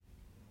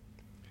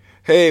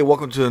Hey,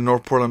 welcome to the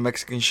North Portland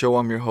Mexican Show.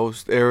 I'm your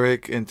host,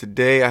 Eric, and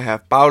today I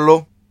have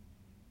Paulo.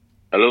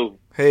 Hello.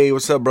 Hey,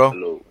 what's up, bro?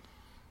 Hello.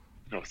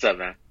 What's up,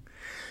 man?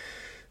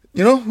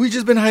 We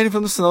just been hiding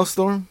from the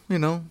snowstorm,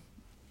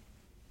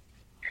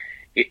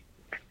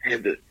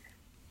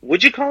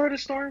 Would you call it a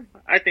storm?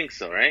 I think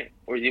so, right?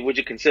 Or would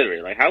you consider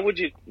it? Like, how would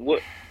you,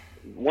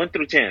 1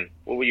 through 10,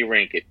 what would you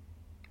rank it?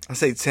 I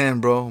say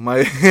 10, bro.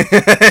 A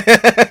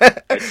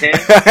 10?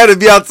 I had to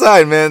be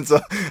outside, man,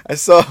 so I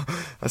saw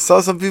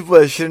some people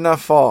that should not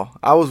fall.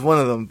 I was one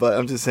of them, but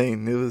I'm just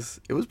saying,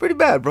 it was pretty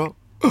bad, bro.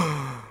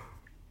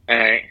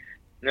 Alright.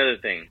 Another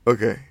thing.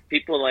 Okay.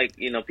 People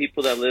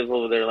people that live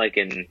over there, like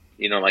in,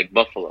 like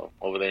Buffalo,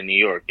 over there in New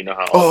York, you know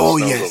how Oh, all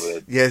the snow's yes. over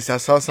there. Yes, I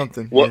saw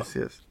something. What?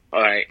 Yes.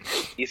 Alright.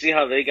 You see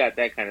how they got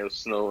that kind of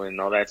snow and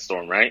all that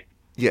storm, right?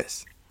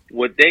 Yes.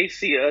 Would they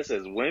see us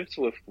as wimps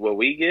with what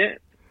we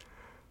get?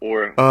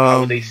 Or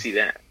how would they see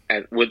that?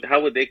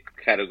 How would they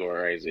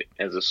categorize it?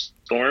 As a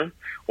storm?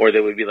 Or they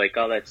would be like,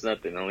 oh, that's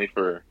nothing, only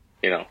for,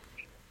 I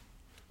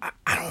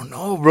don't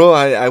know, bro.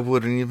 I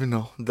wouldn't even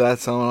know.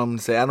 That's all I'm going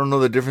to say. I don't know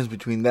the difference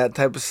between that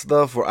type of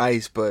stuff or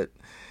ice, but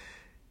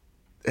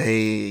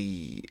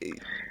hey.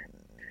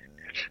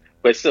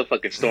 But it's still a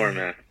fucking storm,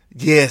 man.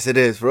 Yes, it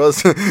is, bro.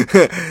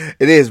 It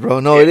is,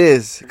 bro. No, Yeah. it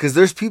is. Because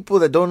there's people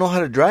that don't know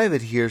how to drive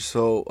it here,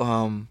 so,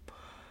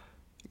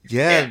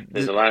 Yeah,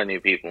 there's a lot of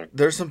new people.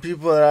 There's some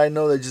people that I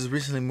know that just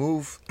recently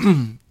moved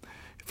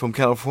from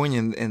California,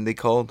 and they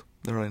called.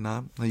 They're like,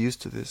 nah, I'm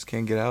used to this.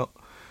 Can't get out.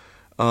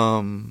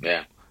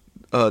 Yeah.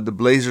 The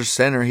Blazers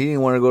center, he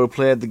didn't want to go to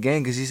play at the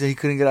game because he said he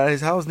couldn't get out of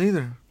his house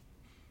neither.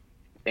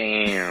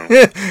 Damn.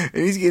 And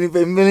he's getting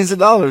paid millions of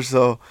dollars,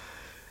 so.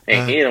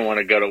 And he didn't want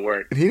to go to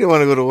work. He didn't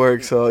want to go to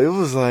work, so it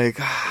was like,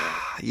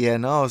 yeah,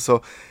 no.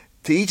 So,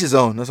 to each his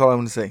own. That's all I'm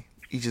going to say.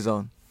 Each his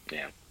own.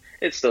 Yeah.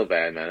 It's still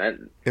bad,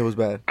 man. It was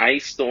bad.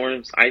 Ice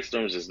storms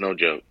is no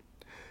joke.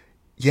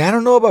 Yeah, I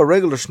don't know about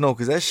regular snow,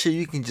 because that shit,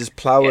 you can just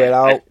plow it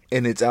out,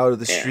 and it's out of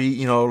the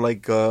street,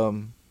 like, I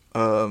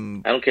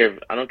don't care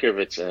if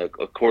it's a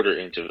quarter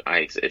inch of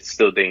ice. It's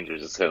still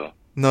dangerous as hell.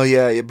 No,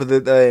 yeah, but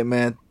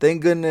man,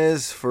 thank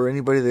goodness for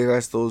anybody that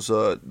has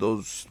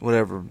those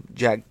whatever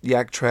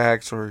yak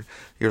tracks or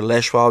your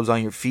Les Schwabs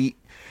on your feet.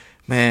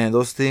 Man,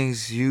 those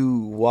things, you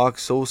walk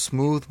so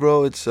smooth,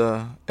 bro. It's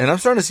and I'm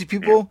starting to see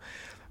people,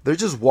 they're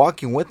just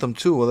walking with them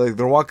too. Like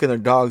they're walking their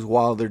dogs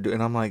while they're doing.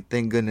 And I'm like,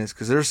 thank goodness,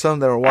 because there's some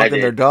that were walking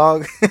their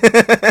dog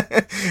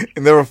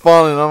and they were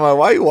falling. And I'm like,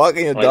 why are you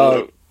walking your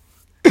dog?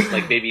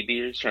 Like baby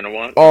deers trying to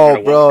walk.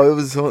 Oh, bro, it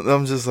was.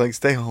 I'm just like,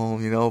 stay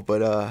home,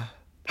 But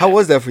how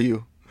was that for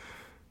you?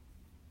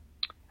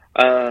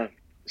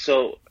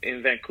 So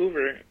in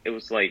Vancouver, it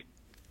was like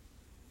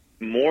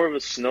more of a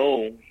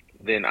snow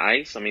than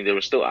ice. I mean, there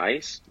was still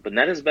ice, but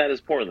not as bad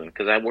as Portland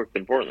because I worked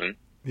in Portland.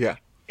 Yeah.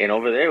 And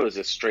over there it was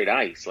just straight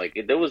ice.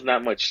 Like there was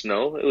not much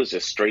snow. It was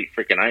just straight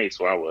freaking ice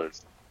where I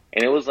was,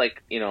 and it was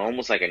like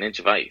almost like an inch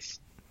of ice.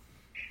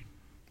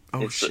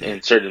 Oh, shit.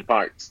 In certain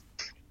parts.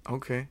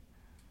 Okay.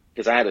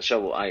 Because I had to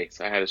shovel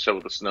ice. I had to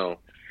shovel the snow.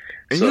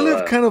 And you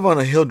live kind of on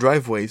a hill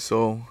driveway,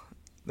 so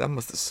that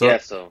must have sucked. Yeah,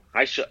 so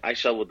I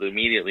shoveled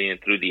immediately and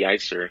threw the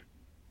icer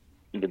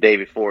the day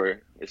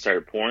before it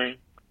started pouring,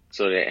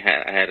 so that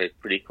I had a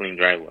pretty clean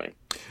driveway.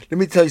 Let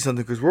me tell you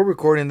something, because we're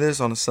recording this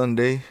on a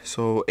Sunday,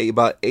 so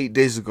about 8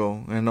 days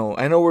ago. I know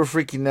we're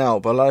freaking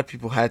out, but a lot of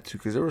people had to,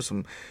 because there was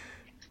some.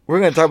 We're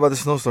gonna talk about the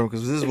snowstorm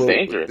because this is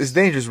dangerous. It's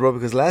dangerous, bro.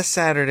 Because last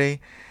Saturday,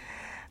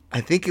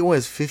 I think it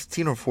was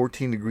 15 or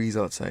 14 degrees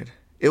outside.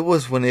 It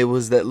was when it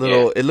was that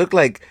little. Yeah. It looked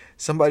like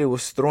somebody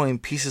was throwing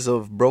pieces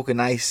of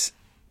broken ice.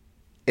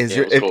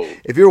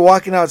 If you're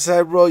walking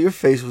outside, bro, your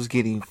face was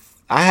getting.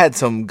 I had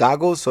some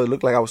goggles, so it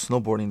looked like I was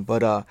snowboarding.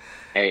 But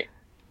hey,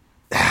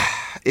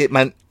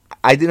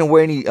 I didn't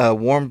wear any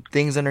warm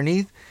things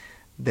underneath.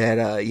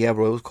 Yeah,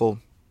 bro, it was cold.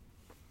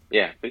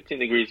 Yeah, 15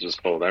 degrees was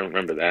cold. I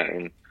remember that.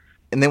 And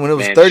then when it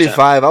was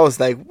 35, I was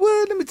like,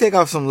 "What? Let me take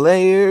off some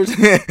layers.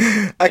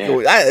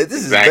 This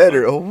is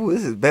better. Oh,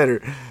 this is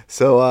better."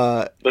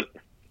 So, but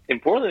in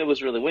Portland, it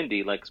was really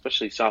windy, like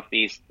especially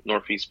southeast,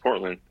 northeast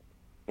Portland.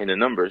 In the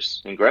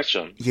numbers in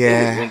Gresham, yeah,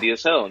 it was windy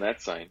as hell on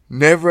that side.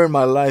 Never in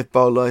my life,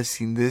 Paulo, I've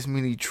seen this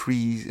many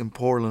trees in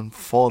Portland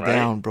fall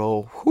down,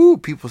 bro. Whoo,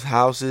 people's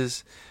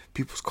houses,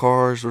 people's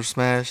cars were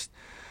smashed.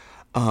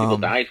 People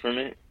died from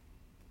it,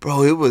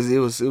 bro. It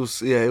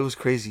was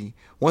crazy.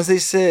 Once they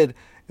said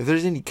if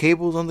there's any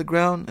cables on the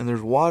ground and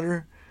there's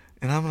water,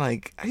 and I'm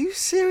like, are you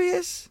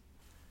serious?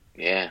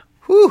 Yeah.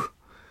 Whew.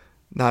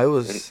 No, it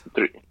was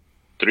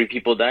three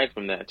people died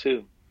from that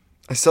too.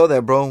 I saw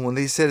that, bro. When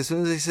they said, as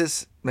soon as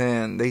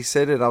they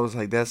said it, I was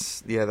like,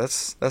 that's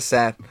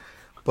sad.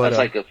 But that's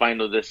like a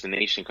Final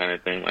Destination kind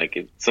of thing. Like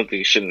it's something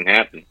that shouldn't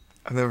happen.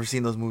 I've never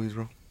seen those movies,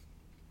 bro.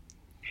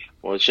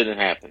 Well, it shouldn't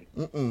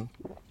happen.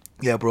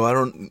 Yeah, bro. I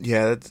don't.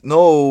 Yeah,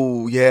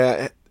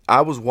 Yeah,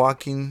 I was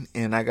walking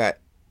and I got,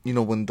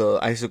 when the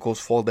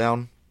icicles fall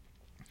down,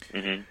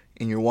 and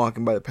you're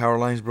walking by the power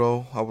lines,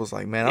 bro. I was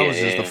like, man, I was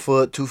just a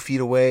foot, 2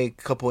 feet away, a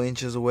couple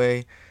inches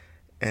away,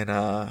 and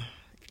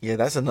yeah,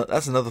 that's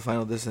another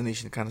Final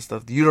Destination kind of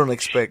stuff you don't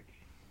expect.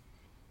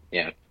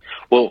 Yeah.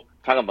 Well,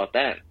 talk about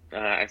that.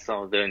 I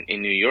saw that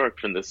in New York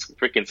from the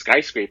freaking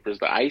skyscrapers,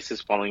 the ice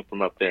is falling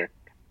from up there,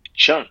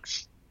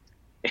 chunks.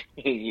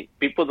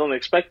 People don't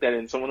expect that,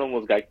 and someone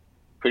almost got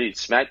pretty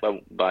smacked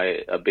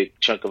by a big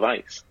chunk of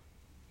ice.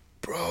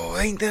 Bro,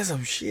 ain't that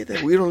some shit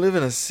that we don't live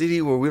in a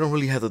city where we don't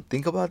really have to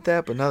think about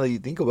that? But now that you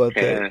think about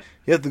that, Yeah,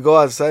 you have to go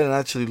outside and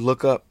actually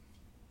look up.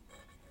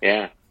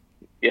 yeah,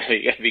 yeah.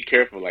 You gotta be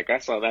careful. Like I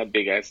saw that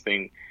big ass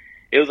thing.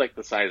 It was like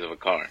the size of a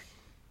car.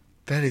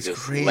 That is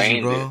Just crazy,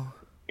 landed. bro.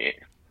 Yeah.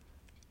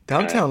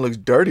 Downtown looks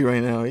dirty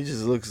right now. It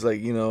just looks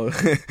like, the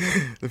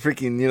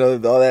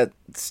freaking, all that.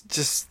 It's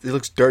just, it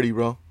looks dirty,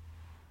 bro.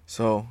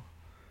 So,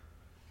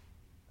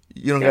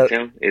 you don't got,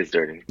 Downtown is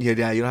dirty.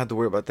 yeah, you don't have to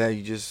worry about that.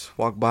 You just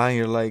walk by and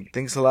you're like,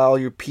 thanks a lot. All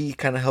your pee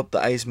kind of help the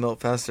ice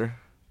melt faster.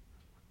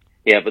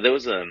 Yeah, but there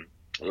was a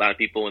lot of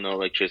people with no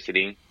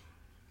electricity.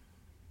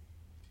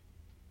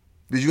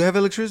 Did you have I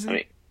electricity?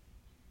 mean,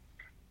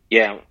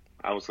 yeah,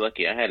 I was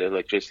lucky. I had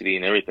electricity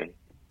and everything.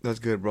 That's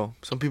good, bro.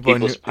 Some people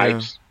in here, People's yeah.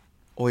 pipes,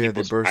 Oh, yeah,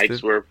 they people's pipes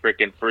bursted. were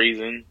freaking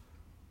freezing.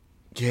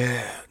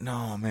 Yeah,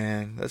 no,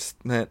 man. That's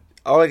not.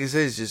 All I can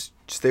say is just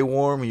stay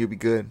warm and you'll be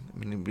good.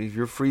 I mean, if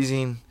you're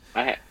freezing.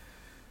 I had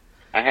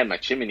I had my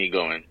chimney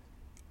going.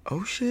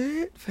 Oh,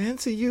 shit.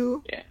 Fancy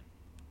you. Yeah,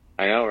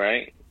 I know,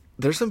 right?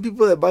 There's some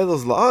people that buy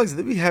those logs.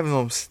 They be having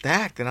them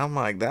stacked. And I'm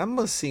like, that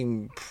must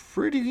seem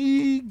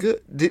pretty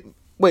good.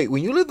 Wait,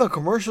 when you lived on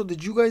commercial,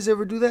 did you guys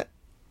ever do that?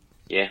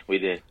 Yeah, we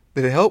did.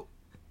 Did it help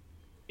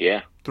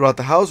Yeah, throughout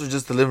the house or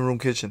just the living room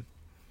kitchen?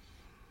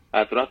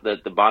 throughout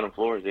the bottom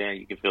floors, yeah,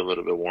 you can feel a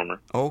little bit warmer.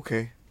 Oh,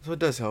 okay. So it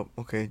does help.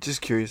 Okay.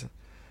 Just curious.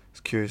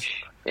 Just curious.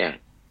 Yeah,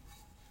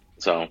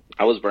 so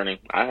I was burning.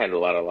 I had a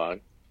lot of log.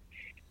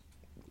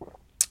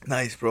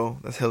 Nice, bro.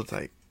 That's hell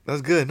tight.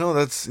 That's good.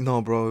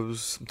 No, bro.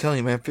 I'm telling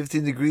you, man,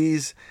 15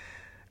 degrees.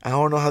 I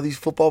don't know how these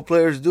football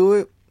players do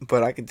it,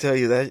 but I can tell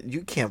you that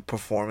you can't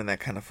perform in that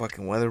kind of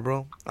fucking weather,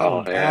 bro. I Oh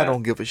don't, I yeah,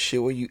 don't give a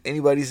shit what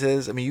anybody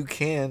says. I mean, you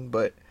can,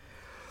 but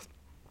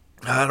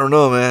I don't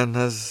know, man.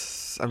 yeah.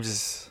 I'm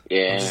just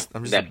a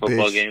That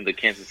football bitch. game, the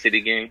Kansas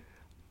City game,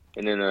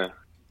 and then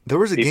There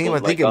was a game people I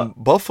think like, in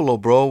Buffalo,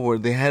 bro, where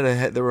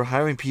they were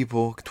hiring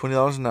people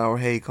 $20 an hour.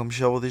 Hey, come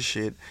shovel this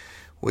shit.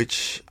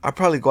 Which I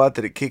probably go out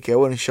there to kick it. I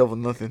wouldn't shovel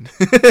nothing.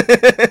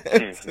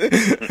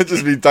 I'd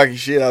just be talking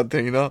shit out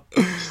there, you know.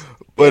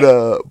 But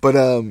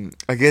yeah,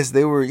 I guess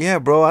they were, yeah,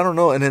 bro. I don't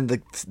know. And then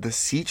the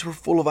seats were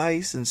full of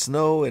ice and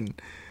snow, and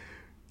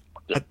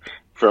I,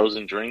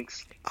 frozen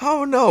drinks. I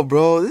don't know,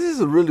 bro. This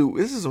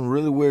is some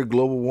really weird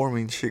global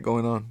warming shit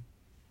going on.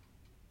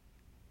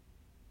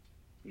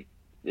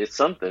 It's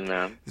something,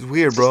 man. It's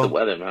weird, It's just the bro.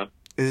 weather, man.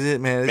 Is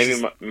it, man? It's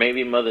Maybe just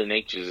maybe Mother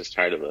Nature's just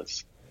tired of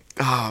us.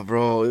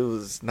 bro. It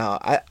was no.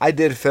 I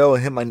did fell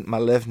and hit my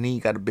left knee.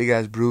 Got a big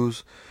ass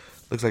bruise.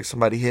 Looks like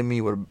somebody hit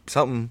me with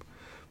something.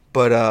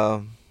 But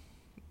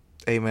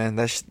hey, man,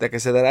 like I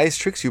said, that ice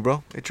tricks you,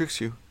 bro. It tricks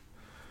you.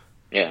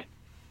 Yeah,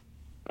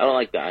 I don't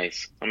like the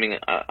ice. I mean,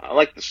 I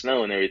like the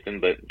snow and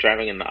everything, but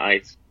driving in the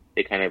ice,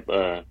 it kind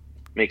of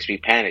makes me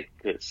panic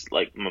because,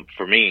 like,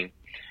 for me,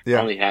 I Yeah.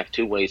 only have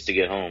two ways to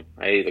get home.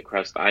 I either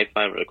cross the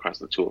I-5 or cross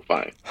the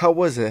 205. How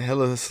was it?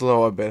 Hella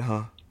slow, I bet,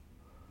 huh?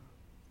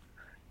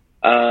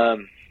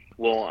 Um,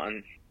 well,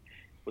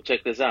 well,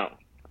 check this out.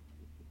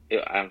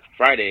 On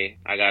Friday,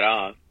 I got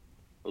off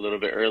a little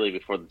bit early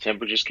before the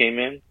temperatures came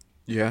in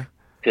Yeah.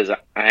 because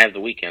I have the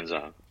weekends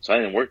off. So I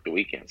didn't work the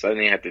weekends. So I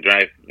didn't have to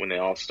drive when they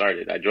all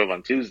started. I drove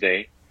on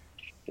Tuesday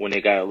when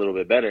it got a little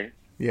bit better.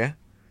 Yeah.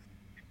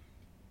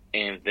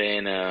 And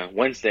then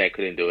Wednesday I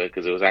couldn't do it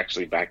because it was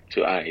actually back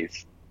to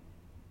ice.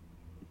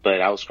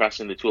 But I was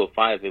crossing the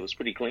 205. It was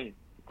pretty clean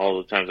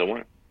all the times I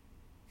went.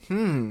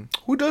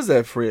 Who does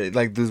that for you?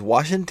 Like, does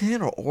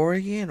Washington or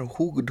Oregon or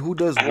who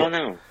does I don't what?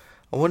 know.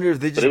 I wonder if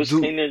they But it just was do.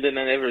 cleaner than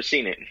I've ever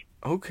seen it.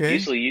 Okay.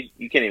 Usually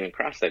you can't even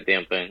cross that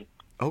damn thing.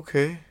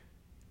 Okay.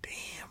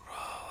 Damn, bro.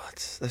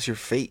 That's your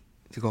fate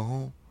to go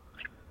home.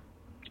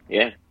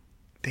 Yeah.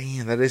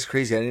 Damn, that is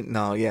crazy. I didn't.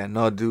 No, yeah,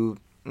 no, dude.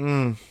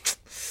 I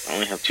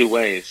only have two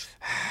ways.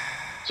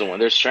 So when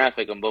there's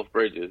traffic on both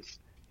bridges,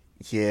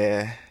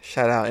 Yeah.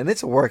 Shout out, and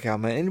it's a workout,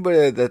 man.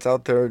 Anybody that's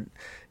out there,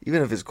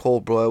 even if it's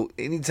cold, bro.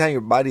 Anytime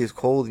your body is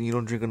cold and you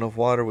don't drink enough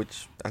water,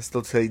 which I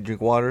still tell you,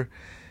 drink water.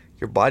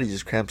 Your body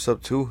just cramps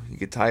up too. You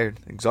get tired,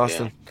 yeah.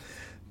 exhausted.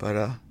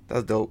 But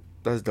that's dope.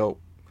 That's dope,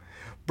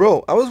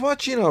 bro. I was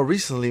watching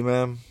recently,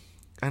 man.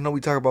 I know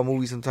we talk about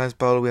movies sometimes,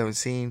 Paulo. We haven't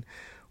seen.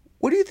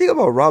 What do you think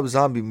about Rob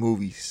Zombie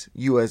movies?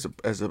 You as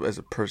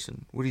a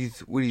person, what do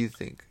you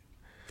think?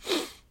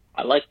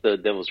 I like the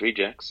Devil's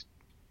Rejects.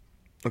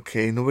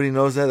 Okay, nobody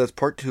knows that. That's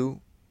part two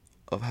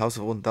of House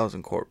of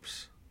 1000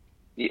 Corpse.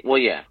 Well,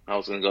 yeah, I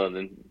was gonna go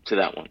to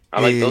that one. I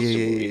Yeah, like yeah, those yeah, two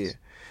yeah, yeah, yeah. movies.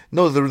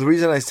 No, the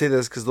reason I say that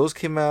is because those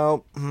came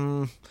out.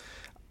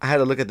 I had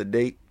to look at the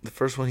date. The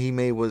first one he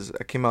made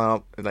came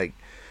out like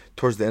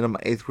towards the end of my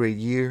 8th grade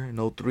year in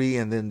 '03,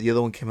 and then the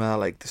other one came out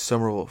like the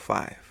summer of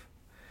 '05.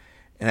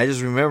 And I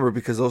just remember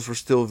because those were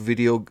still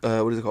video.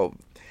 What is it called?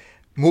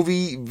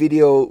 Movie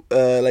video,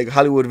 like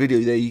Hollywood video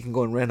that you can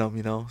go and rent them.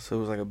 You know, so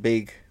it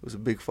was a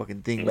big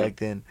fucking thing Hmm. back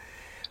then.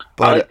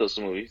 I like But those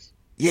movies.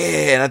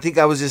 yeah, and I think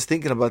I was just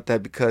thinking about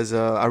that because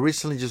I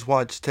recently just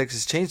watched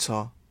Texas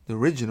Chainsaw, the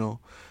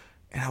original,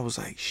 and I was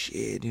like,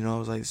 shit, I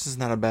was like, this is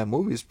not a bad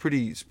movie. It's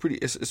pretty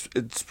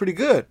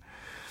good.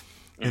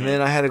 And Hmm.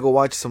 then I had to go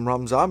watch some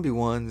Rob Zombie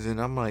ones,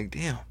 and I'm like,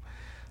 damn.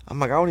 I'm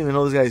like, I don't even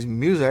know this guy's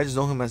music. I just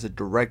know him as a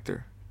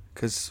director,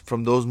 because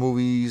from those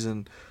movies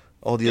and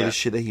all the other Yeah.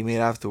 shit that he made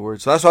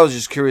afterwards. So that's why I was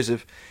just curious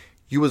if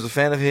you was a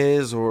fan of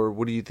his, or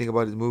what do you think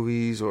about his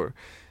movies, or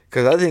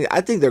because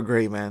I think they're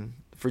great, man.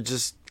 For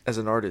just as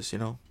an artist,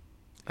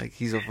 like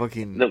he's a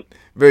fucking The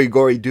very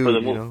gory for the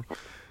dude, mo-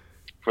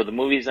 for the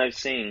movies I've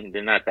seen,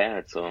 they're not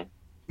bad. So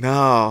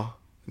No,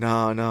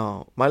 no,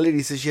 no. My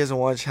lady said she hasn't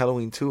watched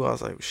Halloween 2. I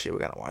was like, shit, we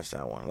gotta watch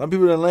that one. A lot of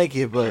people don't like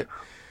it, but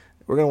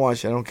we're gonna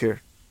watch it. I don't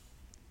care.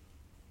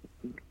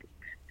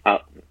 uh,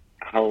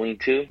 Halloween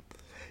 2.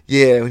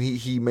 Yeah, when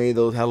he made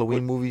those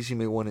Halloween movies, he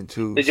made 1 and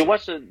 2. Did you So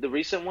watch the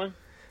recent one?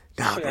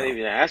 I nah, forgot to bro.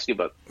 even ask you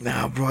about.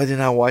 Nah, bro, I did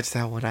not watch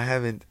that one. I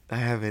haven't. I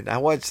haven't. I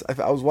was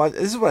watching.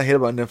 This is what I hate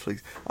about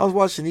Netflix. I was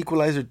watching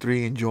Equalizer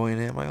 3, enjoying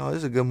it. I'm like, oh, this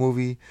is a good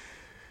movie.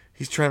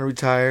 He's trying to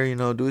retire,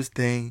 do his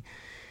thing.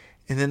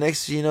 And the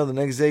next, the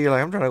next day, you're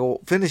like, I'm trying to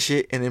go finish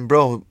it. And then,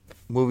 bro,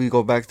 movie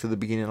go back to the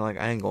beginning. I'm like,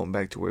 I ain't going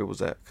back to where it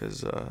was at.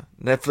 Because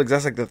Netflix,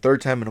 that's like the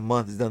third time in a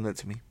month it's done that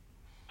to me.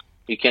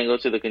 You can't go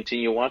to the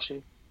continue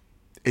watching.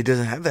 It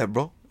doesn't have that,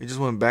 bro. It just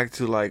went back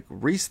to like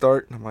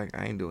restart. And I'm like,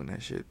 I ain't doing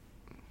that shit.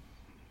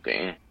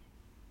 Damn,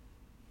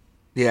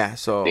 Yeah,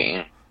 so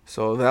damn.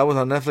 so that was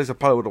on Netflix. I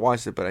probably would have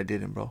watched it, but I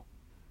didn't, bro.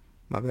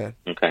 My bad.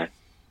 Okay.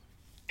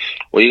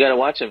 Well, you gotta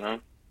watch it,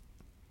 man.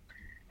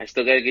 I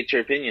still gotta get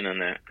your opinion on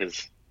that,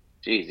 because,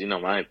 geez, you know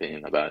my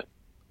opinion about it.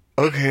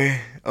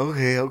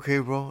 Okay,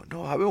 bro.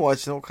 No, I've been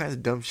watching all kinds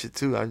of dumb shit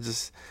too. I'm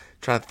just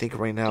trying to think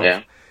right now.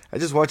 Yeah. I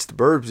just watched The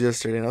Burbs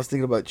yesterday, and I was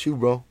thinking about you,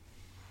 bro.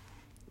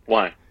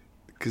 Why?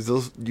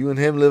 Cause you and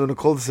him live in a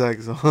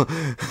cul-de-sac. So,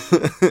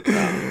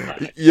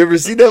 Uh, you ever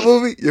seen that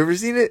movie? You ever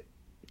seen it?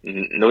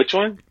 which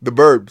one? The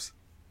Burbs.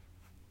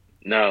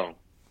 No.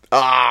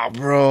 Ah,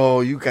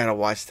 bro, you gotta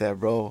watch that,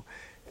 bro.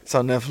 It's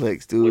on Netflix,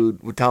 What?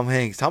 dude, with Tom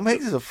Hanks. Tom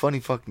Hanks is a funny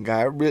fucking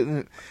guy.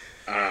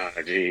 Ah,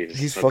 jeez.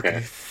 He's fucking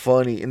Okay.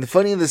 funny, and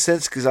funny in the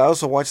sense because I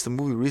also watched the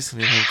movie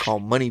recently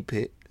called Money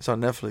Pit. It's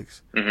on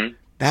Netflix. Mhm.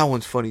 That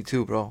one's funny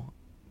too, bro.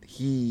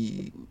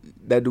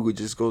 That dude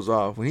just goes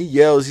off when he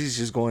yells. He's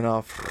just going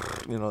off.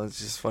 It's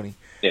just funny.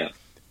 Yeah.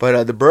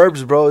 But the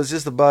Burbs, bro, is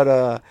just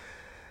about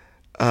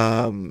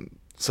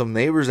some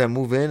neighbors that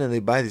move in and they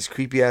buy this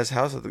creepy ass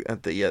house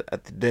at the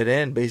dead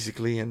end,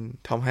 basically. And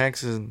Tom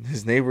Hanks and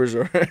his neighbors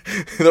are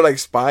they're like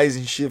spies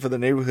and shit for the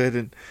neighborhood,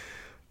 and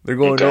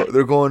Okay.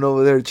 they're going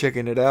over there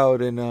checking it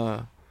out, and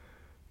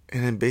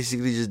then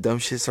basically just dumb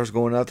shit starts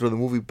going out through the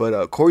movie.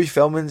 But Corey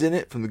Feldman's in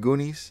it from the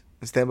Goonies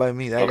and Stand By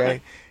Me. That Okay.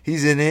 guy,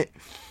 he's in it.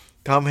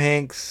 Tom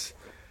Hanks,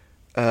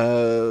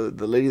 the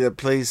lady that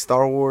plays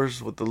Star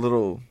Wars with the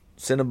little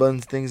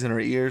Cinnabons things in her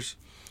ears.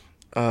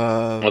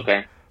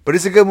 Okay. But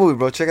it's a good movie,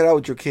 bro. Check it out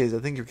with your kids. I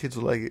think your kids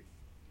will like it.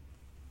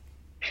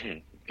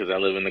 Because I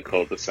live in the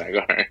cul-de-sac.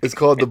 All right. It's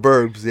called The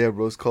Burbs. Yeah,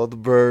 bro. It's called The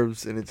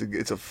Burbs, and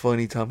it's a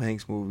funny Tom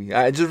Hanks movie.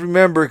 I just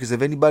remember because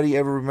if anybody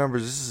ever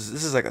remembers,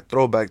 this is like a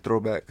throwback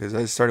because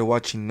I started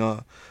watching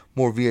more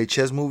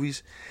VHS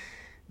movies.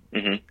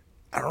 Mhm.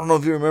 I don't know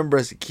if you remember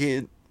as a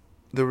kid,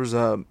 there was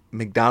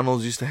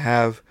McDonald's used to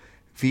have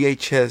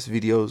VHS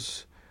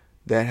videos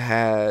that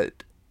had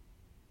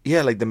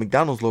like the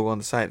McDonald's logo on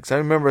the side. Because I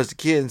remember as a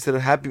kid, instead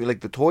of Happy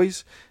like the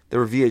toys, there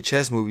were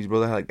VHS movies, bro.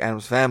 They had like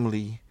Addams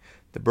Family,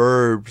 The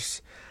Burbs.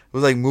 It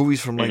was like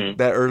movies from like Mhm.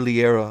 that early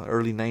era,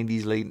 early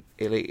 90s, late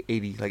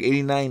 80, like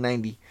 89,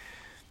 90.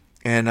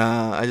 And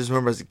I just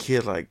remember as a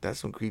kid, like that's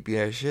some creepy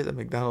ass shit that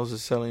McDonald's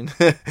is selling.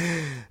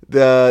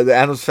 The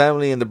Addams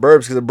Family and The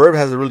Burbs, because The Burb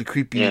has a really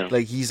creepy, Yeah.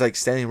 like he's like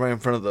standing right in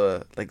front of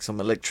the like some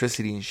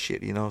electricity and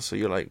shit, So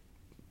you're like,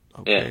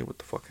 Yeah. okay, what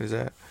the fuck is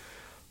that?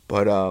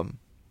 But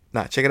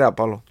nah, check it out,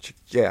 Paulo.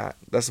 Yeah,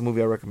 that's the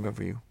movie I recommend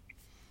for you.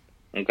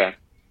 Okay.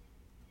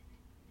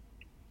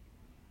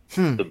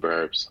 Hmm. The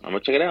Burbs. I'm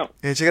gonna check it out.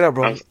 Yeah, check it out,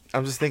 bro. I'm,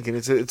 I'm just thinking,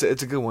 it's a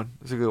good one.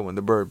 It's a good one.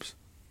 The Burbs.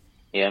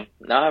 yeah.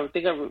 Now I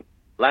think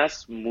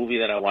last movie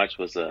that I watched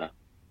was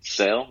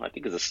Cell. I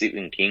think it's a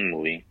Stephen King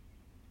movie.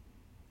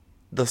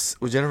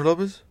 With Jennifer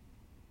Lopez.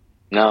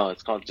 No,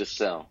 it's called just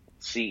Cell.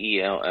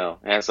 Cell.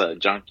 It has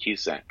John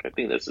Cusack. I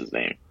think that's his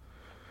name.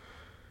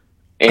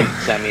 And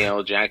Samuel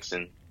L.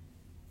 Jackson.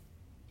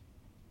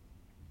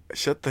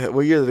 Shut the hell.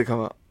 What year did it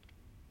come out?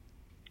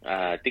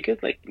 I think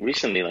it's like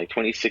recently, like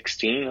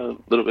 2016, a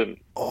little bit,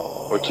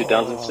 or Oh.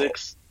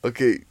 2006.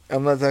 Okay,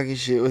 I'm not talking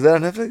shit. Was that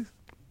on Netflix?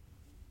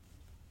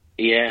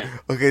 Yeah.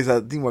 Okay, so I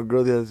think my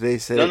girl the other day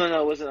said.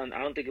 No. It wasn't on.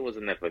 I don't think it was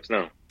on Netflix.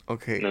 No.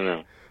 Okay,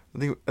 No.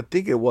 I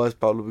think it was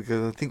Pablo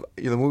because I think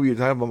the movie you're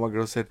talking about. My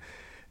girl said,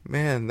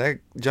 "Man, that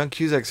John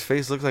Cusack's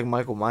face looks like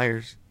Michael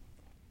Myers."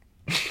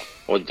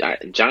 Well,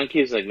 John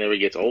Cusack never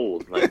gets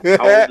old. Like,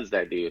 how old is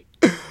that dude?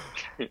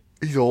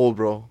 He's old,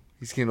 bro.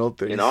 He's getting old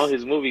there. In all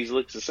his movies,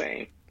 looks the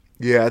same.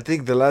 Yeah, I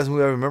think the last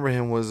movie I remember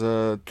him was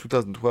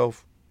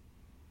 2012.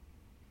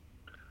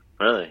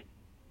 Really?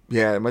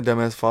 Yeah, my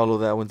dumbass followed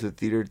that. Went to the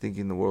theater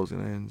thinking the world's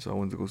gonna end, so I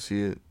went to go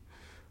see it.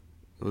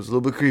 It was a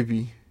little bit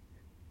creepy,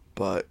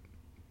 but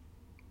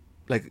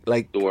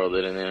like The world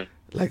didn't end.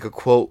 like a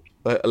quote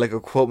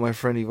my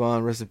friend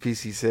Yvonne, rest in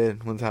peace, he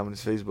said one time on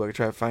his Facebook. I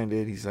tried to find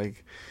it. He's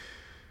like,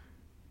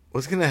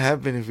 "What's gonna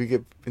happen if we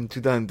get in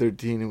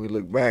 2013 and we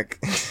look back?"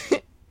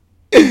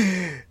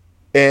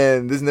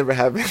 And this never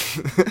happened.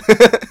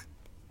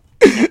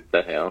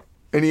 The hell?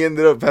 And he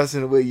ended up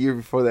passing away a year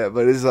before that.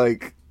 But it's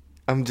like,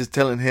 I'm just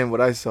telling him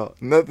what I saw.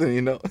 Nothing,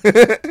 you know.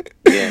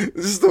 Yeah.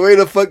 This is the way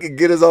to fucking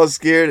get us all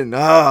scared and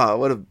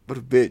what a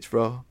bitch,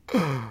 bro.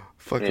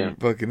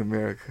 Fucking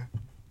America.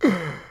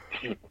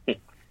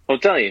 I'll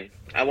tell you,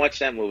 I watched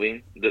that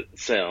movie, The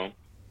Cell.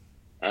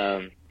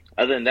 Other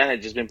than that,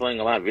 I've just been playing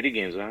a lot of video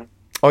games, man.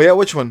 Oh yeah,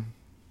 which one?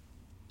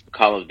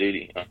 Call of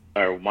Duty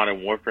or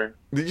Modern Warfare.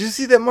 Did you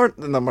see that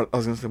I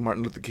was gonna say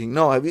Martin Luther King.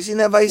 No, have you seen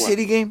that Vice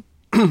City game?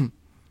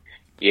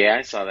 Yeah,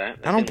 I saw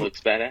that. That thing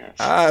looks badass.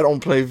 I don't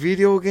play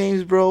video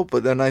games, bro.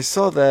 But then I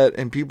saw that,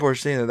 and people are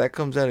saying that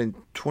comes out in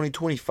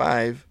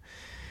 2025.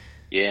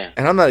 Yeah.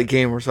 And I'm not a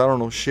gamer, so I don't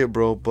know shit,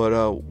 bro. But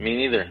me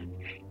neither.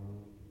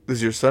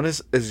 Is your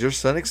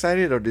son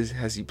excited, or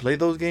has he played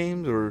those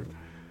games, or?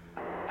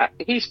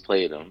 He's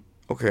played them.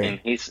 Okay. And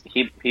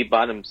he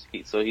bought him.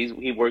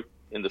 He worked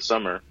in the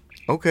summer.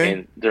 Okay.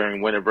 And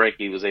during winter break,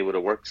 he was able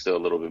to work still a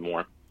little bit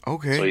more.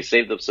 Okay. So he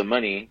saved up some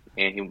money,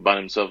 and he bought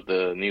himself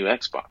the new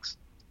Xbox.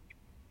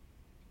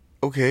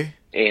 Okay.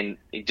 And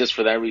just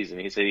for that reason,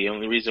 he said the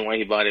only reason why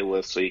he bought it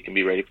was so he can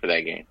be ready for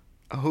that game.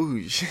 Oh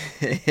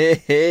shit!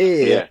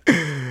 Yeah.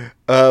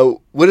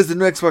 What is the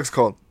new Xbox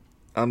called?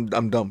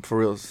 I'm dumb for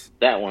reals.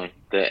 That one,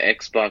 the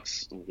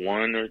Xbox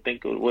One, or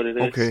think what it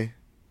is. Okay.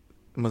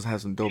 It must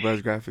have some dope ass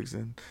graphics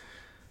then.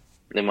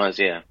 It must,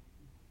 yeah.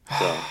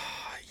 So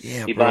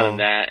yeah, he bought him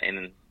that,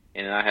 and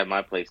I have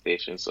my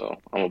PlayStation, so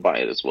I'm gonna buy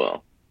it as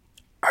well.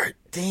 Alright,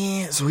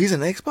 damn. So he's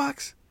an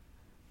Xbox?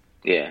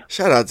 Yeah.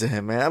 Shout out to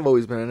him, man. I've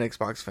always been an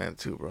Xbox fan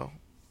too, bro.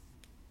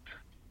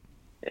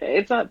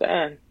 It's not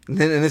bad.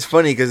 And it's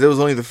funny because it was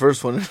only the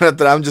first one. Not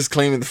that I'm just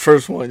claiming the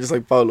first one, just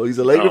like Paulo. He's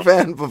a Laker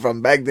fan, but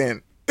from back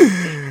then.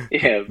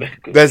 Yeah,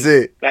 that's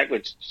it. Back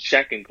with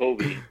Shaq and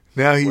Kobe.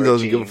 Now he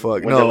doesn't give a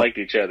fuck. When they liked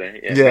each other.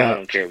 Yeah. I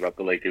don't care about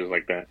the Lakers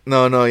like that.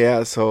 No,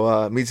 yeah.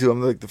 So me too.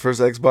 I'm like the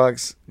first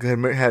Xbox.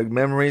 Had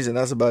memories, and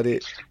that's about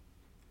it.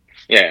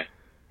 Yeah.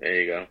 There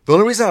you go. The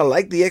only reason I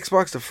liked the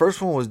Xbox, the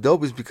first one was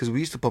dope, is because we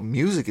used to put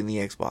music in the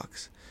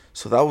Xbox.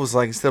 So that was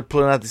like, instead of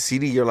pulling out the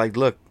CD, you're like,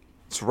 look,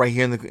 it's right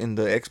here in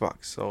the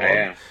Xbox. So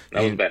yeah,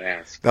 that was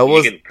badass.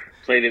 You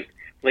can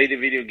play the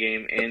video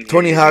game and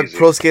Tony Hawk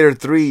Pro Skater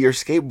 3. You're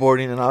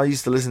skateboarding, and I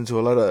used to listen to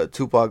a lot of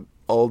Tupac,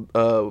 old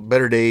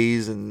Better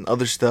Days, and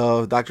other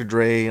stuff, Dr.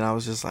 Dre, and I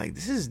was just like,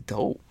 this is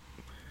dope.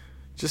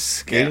 Just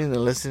skating and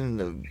listening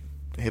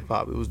to hip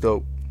hop, it was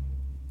dope.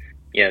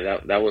 Yeah,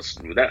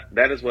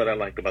 that is what I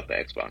liked about the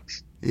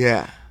Xbox.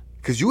 Yeah,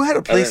 because you had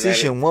a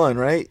PlayStation 1,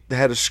 right? That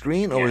had a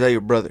screen, or was that your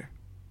brother?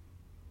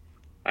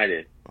 I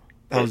did.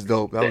 That was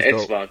dope. The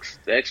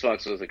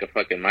Xbox was like a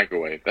fucking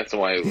microwave. That's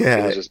why it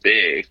was just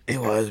big. It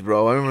was,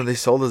 bro. I remember they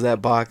sold us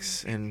that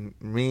box, and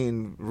me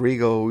and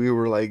Rigo, we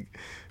were like,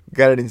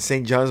 got it in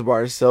St. John's by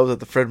ourselves at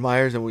the Fred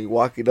Meyer's, and we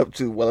walked it up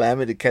to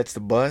Willamette to catch the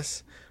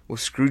bus with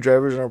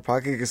screwdrivers in our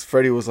pocket because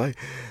Freddie was like,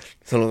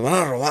 "Se lo van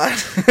a robar."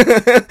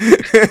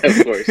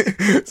 Of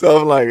course. So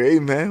I'm like, hey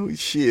man,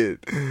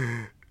 shit.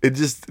 It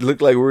just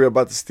looked like we were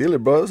about to steal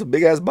it, bro. It was a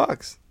big ass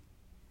box.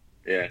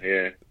 Yeah.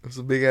 It was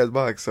a big ass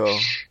box, so.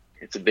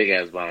 It's a big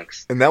ass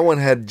box. And that one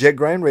had Jet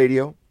Grind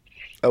Radio.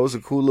 That was a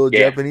cool little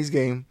Japanese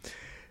game.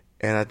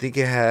 And I think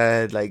it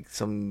had like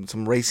some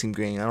racing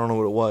game. I don't know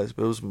what it was,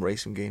 but it was some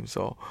racing game.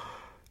 So,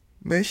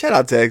 man, shout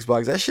out to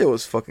Xbox. That shit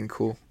was fucking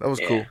cool. That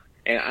was cool.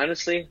 And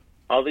honestly,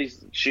 all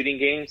these shooting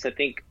games, I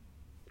think,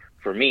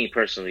 for me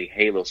personally,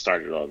 Halo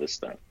started all this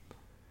stuff.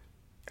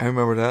 I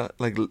remember that.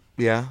 Like 04,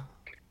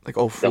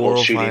 the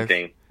whole shooting 05.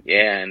 thing.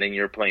 Yeah, and then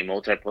you're playing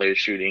multiplayer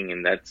shooting,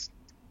 and that's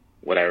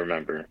what I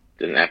remember.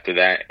 Then after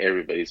that,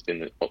 everybody's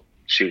been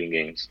shooting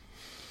games.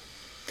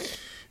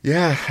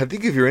 Yeah, I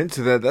think if you're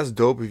into that, that's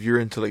dope. If you're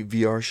into like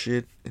VR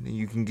shit, and then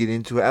you can get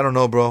into it. I don't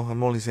know, bro.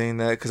 I'm only saying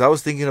that because I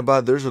was thinking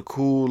about there's a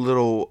cool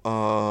little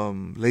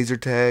laser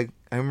tag.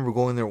 I remember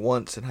going there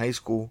once in high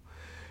school,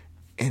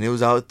 and it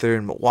was out there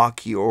in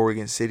Milwaukee,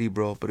 Oregon City,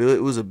 bro. But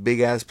it was a big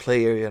ass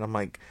play area, and I'm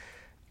like,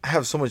 I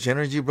have so much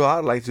energy, bro.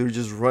 I'd like to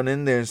just run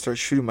in there and start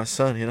shooting my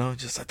son, you know,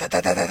 just like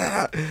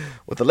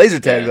with the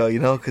laser tag though, you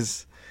know,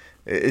 because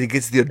it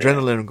gets the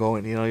adrenaline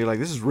going, you know. You're like,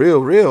 this is real.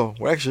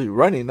 We're actually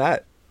running,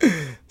 not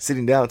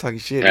sitting down talking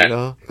shit, you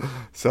know.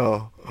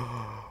 So,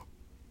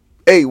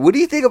 hey, what do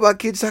you think about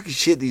kids talking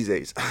shit these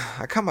days?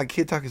 I caught my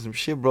kid talking some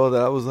shit, bro,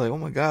 that I was like, oh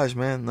my gosh,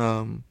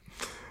 man.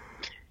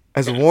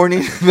 As a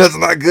warning, that's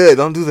not good.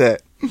 Don't do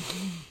that.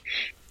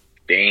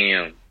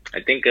 Damn.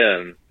 I think,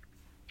 now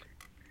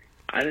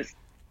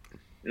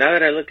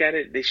that I look at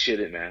it, they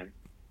shouldn't, man.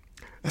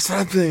 That's what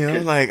I'm thinking.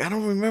 I'm like, I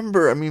don't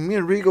remember. I mean, me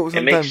and Rigo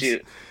sometimes.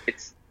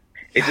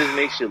 It just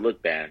makes you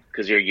look bad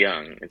because you're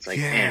young. It's like,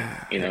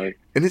 damn, you know.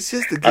 And it's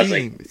just a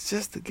game. It's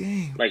just a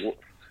game. Like,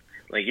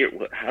 like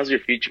how's your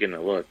future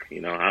gonna look?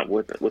 You know,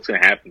 what's gonna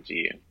happen to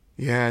you?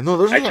 Yeah, no,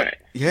 there's a I lot. try.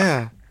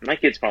 Yeah, My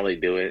kids probably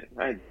do it.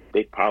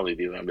 They probably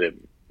do. I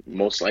mean,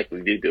 most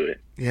likely do it.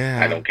 I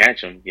yeah. don't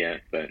catch them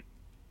yet, but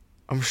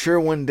I'm sure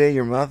one day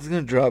your mouth is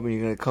gonna drop and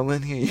you're gonna come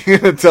in here and you're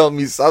gonna tell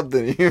me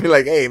something. You're gonna be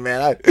like, "Hey,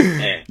 man,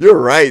 eh. you're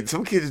right.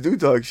 Some kids do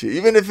talk shit,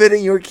 even if it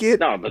ain't your kid.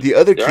 No, but The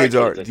other there are kids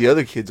are. kids that The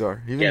other kids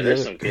are. Even yeah, the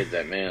there's other. some kids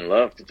that man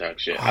love to talk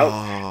shit.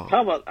 Oh,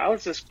 How about I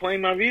was just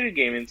playing my video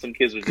game and some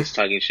kids were just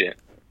talking shit.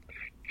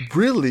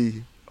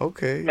 really?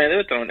 Okay. Man, they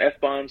were throwing f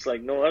bombs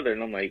like no other,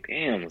 and I'm like,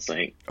 damn. It's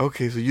like,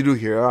 Okay, so you do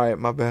hear. All right,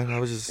 my bad. I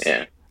was just.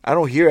 yeah, I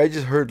don't hear. I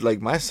just heard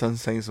like my son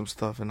saying some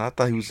stuff, and I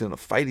thought he was in a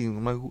fighting.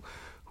 I'm like,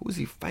 who is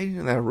he fighting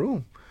in that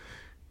room?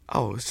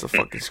 Oh, it's a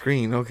fucking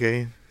screen.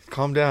 Okay,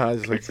 calm down. I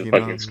was like, it's a you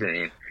fucking know,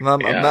 screen.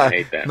 I'm Yeah, I not,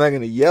 hate that. I'm not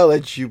gonna yell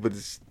at you, but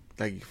it's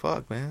like,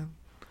 fuck, man.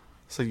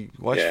 So you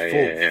watch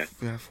Yeah.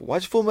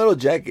 watch Full Metal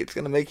Jacket. It's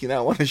gonna make you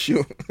not want to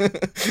shoot.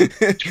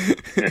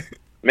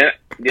 Man,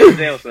 the other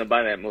day I was gonna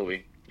buy that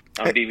movie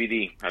on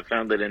DVD. I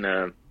found it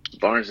in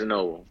Barnes and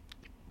Noble.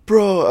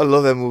 Bro, I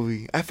love that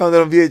movie. I found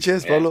it on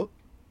VHS, Yeah. Pablo.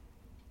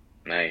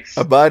 Nice.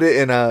 I bought it,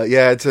 and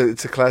yeah, it's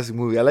a classic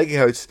movie. I like it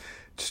how it's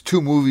just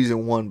two movies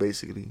in one,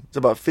 basically. It's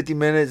about 50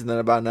 minutes and then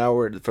about an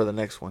hour for the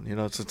next one. You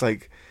know, so it's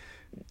like,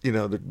 you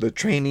know, the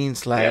training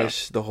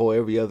slash the whole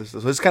every other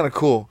stuff. So it's kind of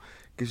cool.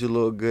 Gives you a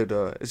little good.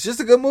 It's just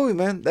a good movie,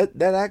 man.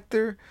 That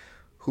actor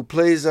who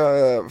plays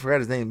I forgot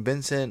his name,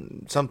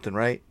 Vincent something,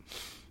 right?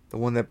 The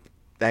one that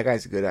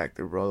guy's a good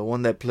actor, bro. The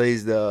one that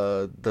plays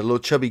the little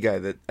chubby guy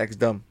that acts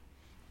dumb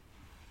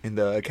in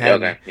the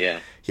academy. Okay, yeah.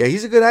 Yeah,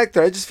 he's a good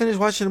actor. I just finished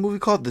watching a movie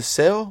called The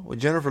Cell with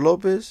Jennifer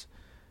Lopez.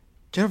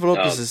 Jennifer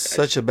Lopez is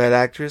such a bad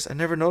actress. I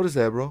never noticed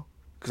that, bro,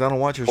 because I don't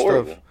watch her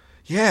Horrible. stuff.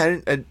 Yeah,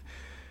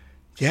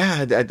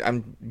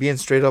 I'm being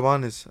straight up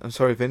honest. I'm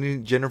sorry if any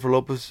Jennifer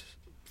Lopez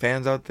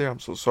fans out there. I'm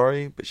so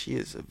sorry, but she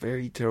is a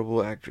very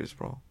terrible actress,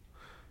 bro.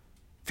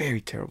 Very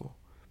terrible.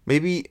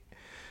 Maybe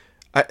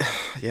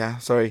yeah,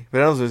 sorry,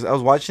 but I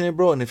was watching it,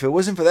 bro, and if it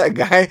wasn't for that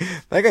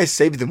guy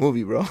saved the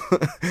movie, bro.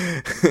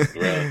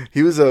 Right.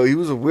 He was a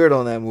weirdo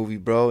in that movie,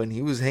 bro, and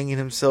he was hanging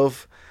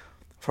himself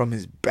from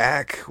his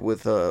back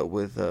with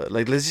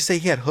like, let's just say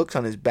he had hooks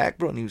on his back,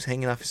 bro, and he was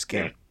hanging off his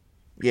skin.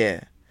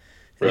 Yeah.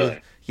 Really?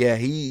 Yeah,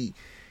 he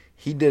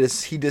did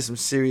some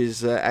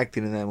serious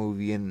acting in that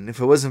movie, and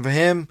if it wasn't for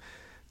him,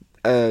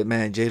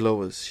 man,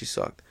 J-Lo she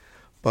sucked.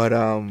 But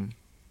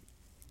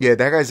yeah,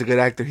 that guy's a good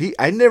actor.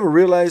 I never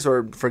realized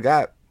or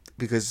forgot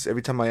because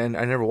every time I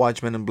never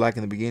watched Men in Black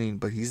in the beginning,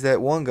 but he's that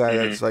one guy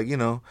that's like, you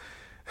know.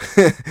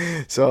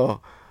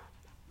 So,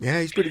 yeah,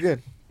 he's pretty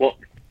good. Well,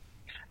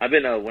 I've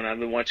been when I've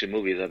been watching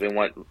movies, I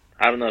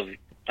don't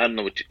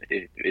know if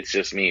it's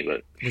just me,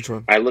 but Which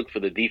one? I look for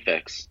the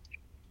defects.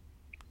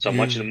 So I'm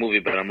watching the movie,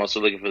 but I'm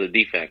also looking for the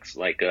defects.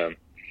 Like the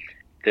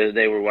other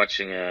day we're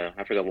watching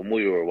I forgot what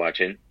movie we were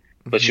watching,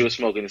 but she was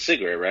smoking a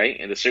cigarette, right?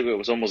 And the cigarette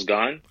was almost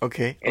gone.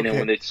 Okay. And then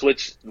when they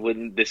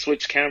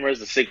switched cameras,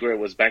 the cigarette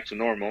was back to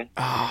normal.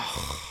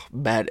 Oh,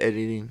 bad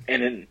editing.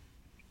 And then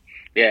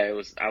yeah, it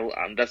was.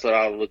 That's what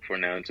I'll look for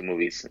now into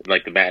movies,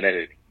 like the bad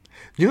editing.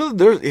 You know,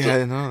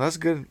 no, that's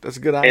good. That's a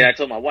good eye. And I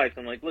told my wife,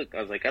 I'm like, look,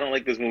 I was like, I don't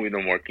like this movie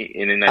no more.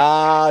 And then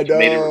I no.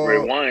 made her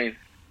rewind.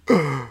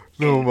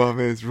 No, my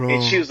man's wrong.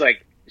 And she was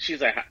like,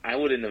 I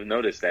wouldn't have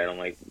noticed that. I'm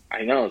like,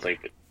 I know. It's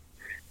like,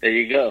 there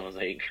you go. I was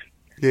like,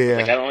 yeah.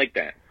 I don't like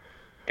that.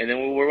 And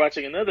then we were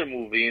watching another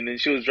movie, and then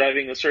she was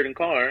driving a certain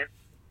car,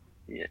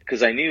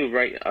 because I knew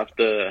right off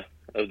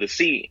of the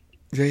seat.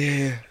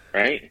 Yeah.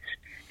 Right.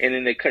 And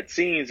then they cut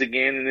scenes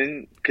again, and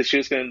then because she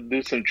was going to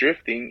do some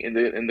drifting, and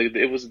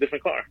it was a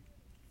different car.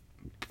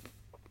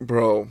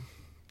 Bro,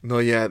 no,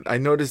 yeah, I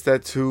noticed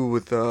that too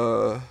with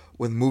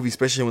movies,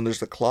 especially when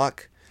there's the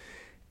clock,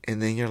 and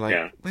then you're like,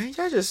 man,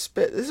 y'all just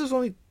spit. It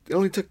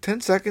only took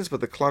 10 seconds, but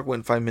the clock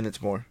went 5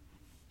 minutes more.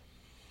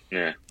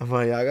 Yeah. I'm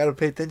like, I gotta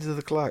pay attention to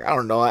the clock. I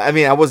don't know. I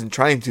mean, I wasn't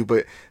trying to,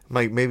 but I'm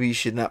like, maybe you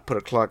should not put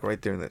a clock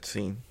right there in that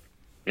scene.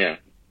 Yeah.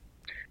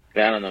 I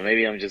don't know.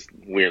 Maybe I'm just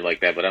weird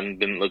like that, but I've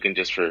been looking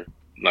just for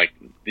like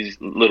these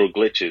little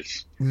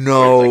glitches.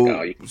 No,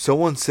 like,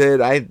 someone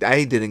said I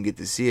didn't get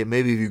to see it.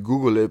 Maybe if you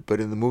Google it, but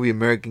in the movie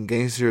American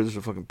Gangster, there's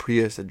a fucking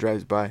Prius that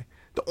drives by.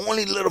 The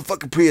only little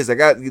fucking Prius they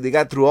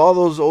got through all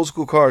those old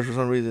school cars for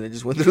some reason. They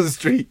just went through the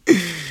street.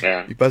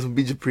 Yeah, you pass some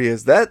beach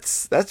Prius.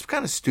 That's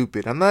kind of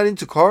stupid. I'm not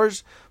into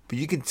cars, but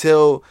you can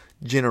tell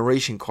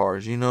generation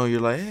cars. You know,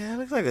 you're like, it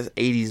looks like an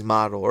 '80s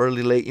model,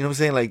 early late. You know what I'm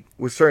saying? Like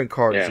with certain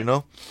cars, you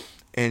know.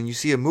 And you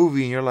see a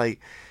movie and you're like,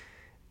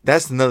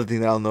 that's another thing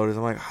that I'll notice.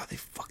 I'm like, oh, they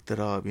fucked it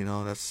up, you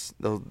know. That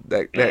you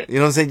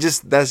know what I'm saying?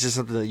 That's just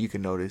something that you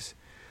can notice.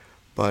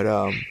 But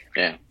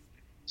yeah.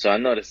 So I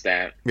noticed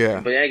that. Yeah.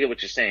 But I get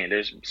what you're saying.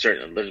 There's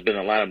been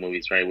a lot of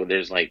movies, right, where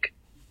there's like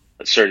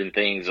certain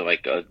things,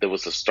 like there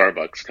was a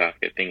Starbucks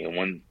coffee thing in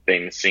one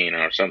famous scene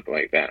or something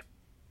like that.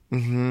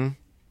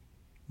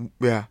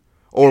 Yeah.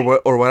 Or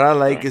what I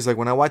like is like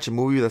when I watch a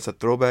movie that's a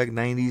throwback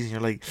 90s and you're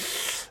like,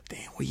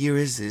 damn, what year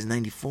is this?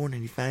 94,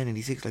 95,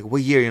 96? Like,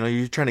 what year? You know,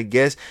 you're trying to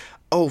guess.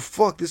 Oh,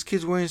 fuck, this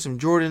kid's wearing some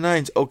Jordan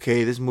 9s.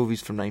 Okay, this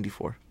movie's from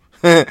 94.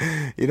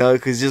 You know,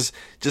 because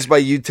just by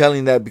you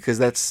telling that, because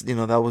that's, you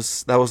know, that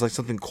was like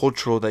something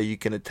cultural that you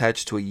can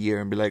attach to a year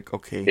and be like,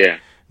 okay, Yeah.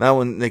 now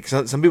when like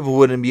some people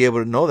wouldn't be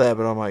able to know that,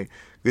 but I'm like,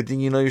 good thing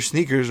you know your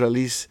sneakers, or at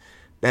least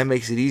that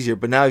makes it easier.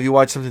 But now if you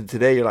watch something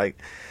today, you're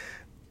like,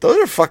 those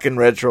are fucking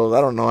retros.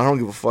 I don't know. I don't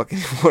give a fuck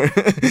anymore.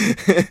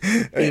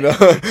 You know,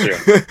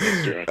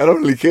 That's true. I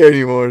don't really care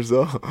anymore.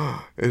 So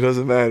it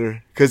doesn't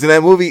matter. Because in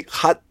that movie,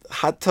 Hot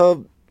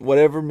Tub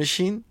whatever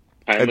machine,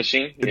 Time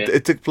Machine. Yeah.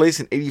 it took place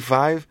in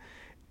 '85,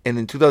 and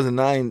in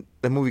 2009,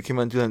 that movie came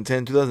out in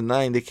 2010.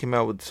 2009, they came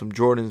out with some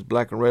Jordans,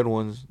 black and red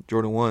ones,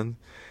 Jordan 1.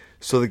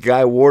 So the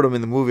guy wore them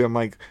in the movie. I'm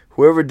like,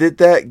 whoever did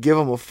that, give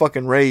him a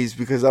fucking raise,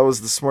 because that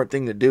was the smart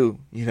thing to do.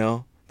 You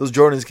know, those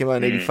Jordans came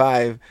out in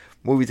 '85.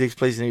 Movie takes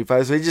place in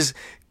 '85, so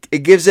it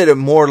gives it a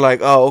more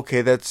like, oh,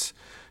 okay, that's,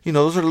 you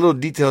know, those are the little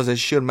details that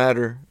should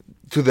matter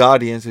to the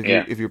audience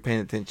if you're paying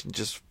attention,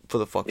 just for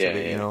the fuck of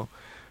it. You know,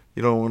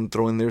 you don't want to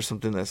throw in there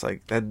something that's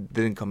like that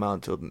didn't come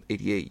out until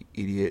 '88,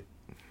 '88.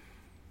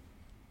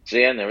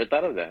 See, I never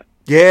thought of that.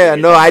 Yeah,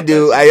 no, I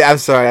do. I'm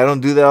sorry, I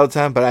don't do that all the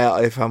time.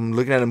 But if I'm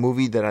looking at a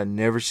movie that I've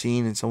never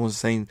seen and someone's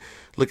saying,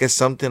 look at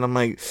something, I'm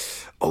like,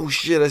 oh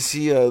shit, I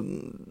see a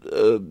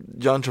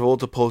John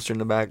Travolta poster in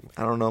the back.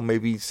 I don't know,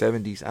 maybe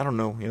 '70s. I don't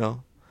know, you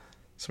know,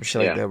 some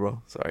shit like that,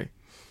 bro. Sorry,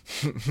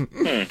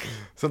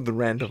 something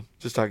random.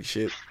 Just talking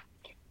shit.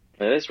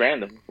 It is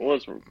random. Well,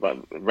 it's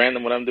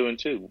random what I'm doing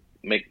too.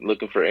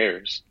 Looking for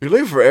errors. You're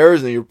looking for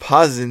errors and you're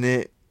pausing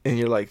it and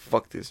you're like,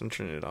 fuck this, I'm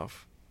turning it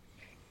off.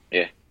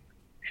 Yeah.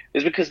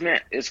 It's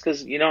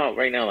because you know,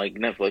 right now, like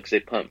Netflix, they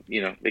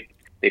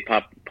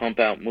pump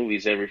out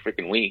movies every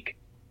freaking week.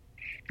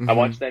 Mm-hmm. I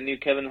watched that new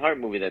Kevin Hart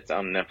movie that's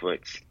on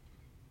Netflix.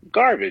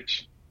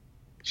 Garbage.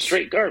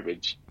 Straight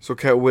garbage. So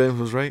Cat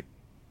Williams was right?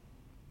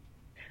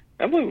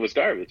 That movie was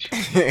garbage.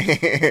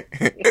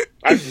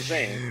 I'm just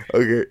saying.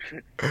 Okay.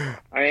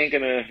 I ain't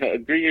gonna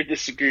agree or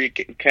disagree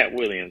with Cat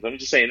Williams. I'm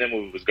just saying that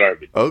movie was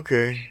garbage.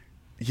 Okay.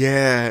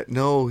 Yeah,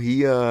 no,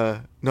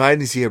 no, I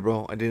didn't see it,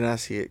 bro. I did not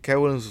see it. Cat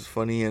Williams was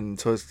funny, and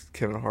so is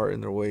Kevin Hart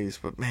in their ways.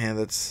 But man,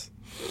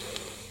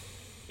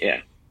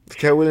 yeah. If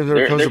Cat Williams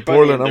ever comes to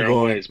Portland, I'm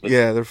going.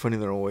 Yeah, they're funny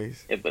in their own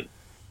ways. Yeah, but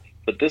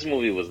this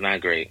movie was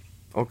not great.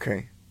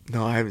 Okay,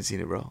 no, I haven't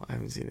seen it, bro. I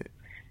haven't seen it.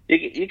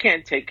 You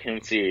can't take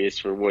him serious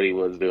for what he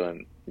was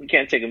doing. You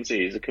can't take him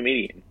serious. He's a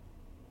comedian.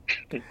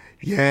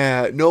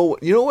 Yeah, no,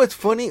 you know what's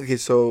funny? Okay,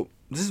 so.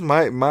 This is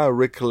my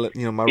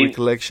recollection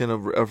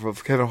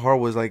of Kevin Hart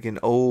was like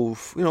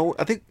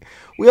I think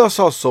we all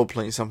saw Soul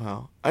playing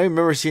somehow. I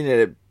remember seeing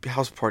it at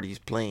house parties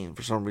playing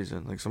for some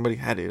reason. Like somebody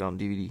had it on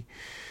DVD.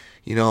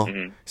 You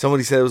know,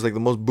 somebody said it was like the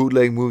most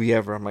bootleg movie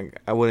ever. I'm like,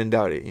 I wouldn't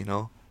doubt it. You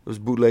know, it was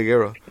bootleg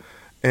era.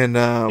 And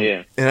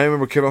and I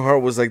remember Kevin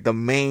Hart was like the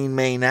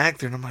main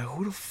actor, and I'm like,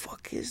 who the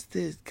fuck is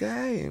this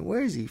guy, and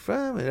where is he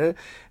from?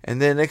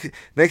 And then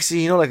next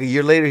thing you know, like a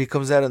year later, he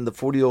comes out in the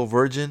 40-Year-Old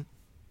Virgin,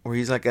 where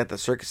he's like at the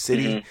Circuit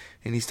City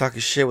and he's talking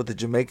shit with the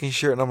Jamaican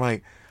shirt, and I'm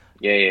like,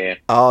 yeah.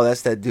 Oh,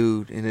 that's that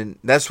dude. And then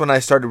that's when I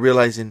started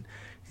realizing,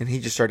 and he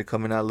just started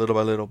coming out little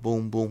by little,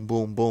 boom, boom,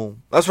 boom,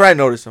 boom. That's where I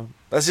noticed him.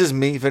 That's just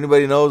me. If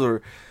anybody knows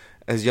or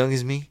as young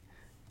as me,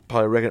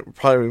 probably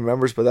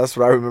remembers. But that's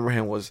what I remember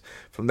him was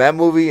from that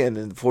movie and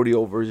then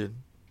 40-Year-Old Virgin.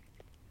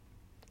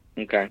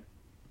 Okay.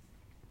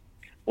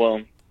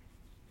 Well,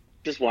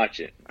 just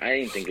watch it. I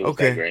didn't think it was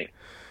that great.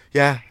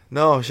 Yeah,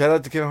 no, shout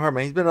out to Kevin Hart,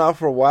 man. He's been out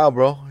for a while,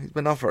 bro. He's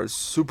been out for a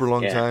super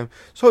long time.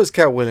 So is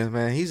Cat Williams,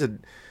 man.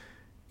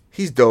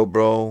 He's dope,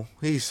 bro.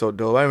 He's so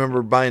dope. I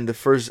remember buying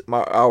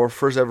our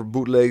first ever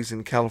bootlegs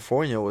in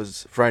California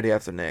was Friday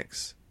After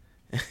Next.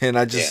 And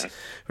I just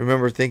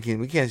remember thinking,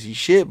 we can't see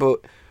shit,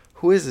 but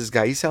who is this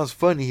guy? He sounds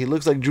funny. He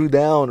looks like Drew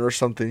Down or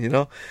something, you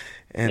know?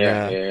 And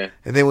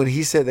and then when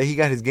he said that he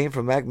got his game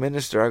from Mac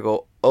Minister, I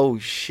go, oh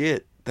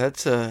shit,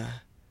 that's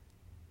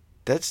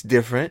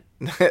different.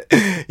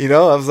 You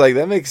know, I was like,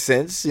 that makes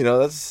sense. You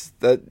know,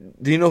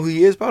 do you know who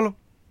he is, Paulo?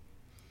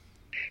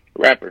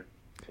 Rapper.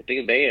 I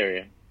think in Bay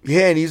Area.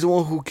 Yeah, and he's the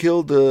one who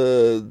killed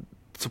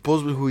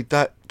supposedly who he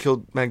thought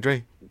killed Mac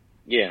Dre.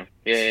 Yeah.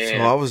 So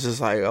I was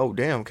just like, oh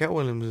damn, Cat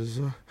Williams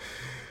is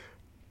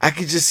I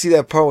could just see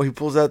that part when he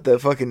pulls out that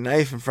fucking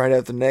knife and Friday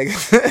After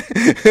Next.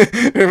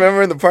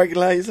 Remember in the parking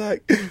lot, he's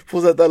like,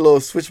 pulls out that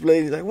little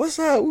switchblade. He's like, what's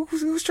up?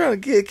 Who's trying to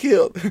get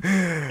killed?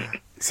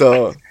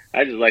 So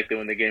I just liked it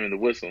when they gave him the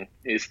whistle.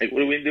 He's like, what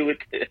do we do with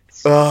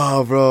this?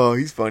 Oh, bro,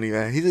 he's funny,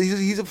 man.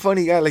 He's a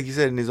funny guy, like you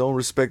said, in his own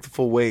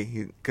respectful way.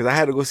 Because I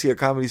had to go see a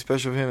comedy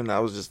special of him, and I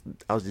was just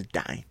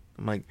dying.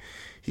 I'm like,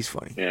 he's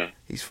funny. Yeah,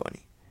 he's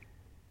funny.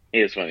 He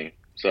is funny.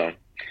 So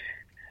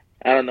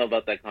I don't know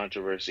about that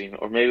controversy,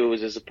 or maybe it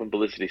was just a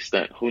publicity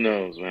stunt. Who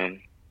knows,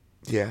 man?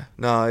 Yeah,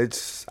 no, it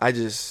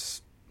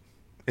is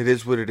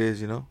what it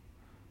is, you know.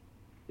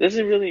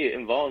 Doesn't really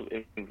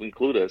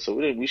include us, so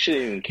we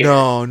shouldn't even care.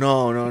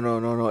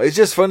 No. It's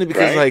just funny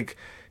because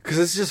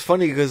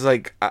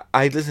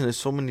I listen to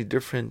so many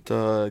different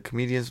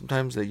comedians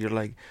sometimes that you're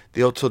like,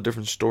 they all tell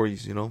different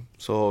stories, you know.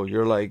 So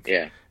you're like,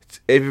 yeah,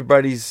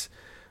 everybody's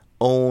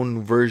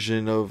own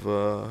version of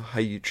how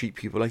you treat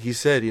people. Like he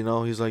said,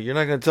 he's like, you're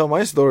not gonna tell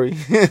my story.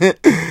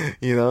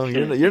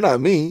 You're not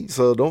me,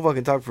 so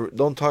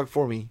don't talk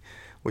for me,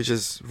 which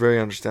is very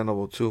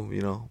understandable too.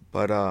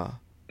 But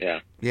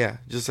yeah,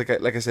 just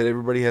like I said,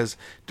 everybody has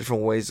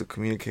different ways of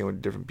communicating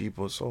with different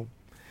people, so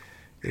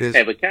it is.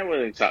 Hey, but Cat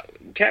Williams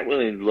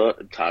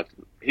talks.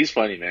 He's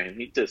funny, man.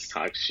 He just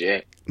talks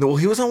shit. No,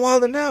 he was on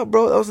Wild 'N Out,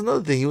 bro. That was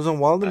another thing. He was on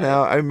Wild 'N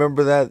Out. I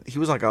remember that. He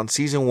was like on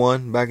season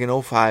 1 back in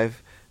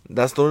 2005.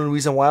 That's the only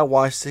reason why I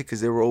watched it,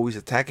 because they were always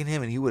attacking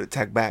him, and he would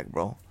attack back,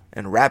 bro.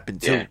 And rapping,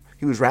 too. Yeah.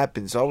 He was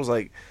rapping, so I was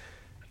like,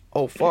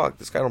 oh, fuck,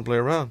 this guy don't play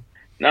around.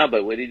 Nah,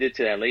 but what he did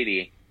to that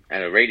lady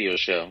at a radio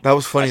show. That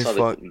was funny as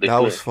fuck.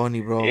 That was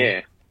funny, bro.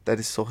 Yeah. That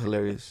is so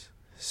hilarious.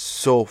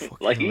 So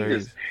fucking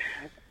hilarious.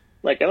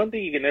 I don't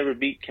think you can ever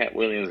beat Cat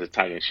Williams at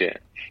talking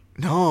shit.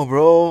 No,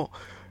 bro.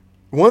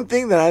 One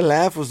thing that I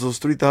laughed was those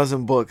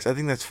 3,000 books. I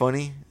think that's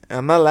funny.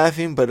 I'm not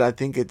laughing, but I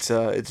think it's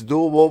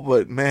doable.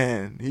 But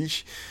man,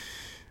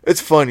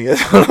 it's funny.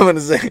 That's what I'm gonna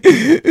say.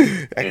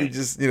 I could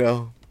just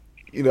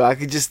I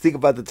could just think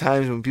about the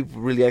times when people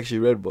really actually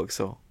read books.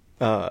 So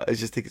I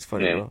just think it's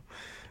funny, bro.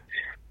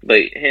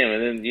 But him,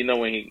 and then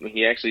when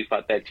he actually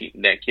fought that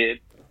kid.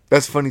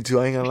 That's funny too.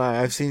 I ain't gonna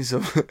lie. I've seen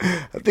some.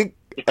 I think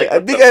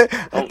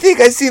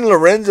I seen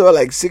Lorenzo at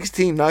like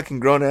 16 knocking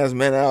grown ass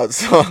men out.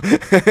 So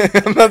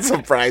I'm not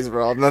surprised,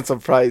 bro. I'm not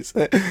surprised.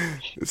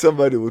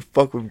 Somebody would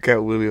fuck with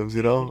Cat Williams,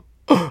 And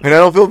I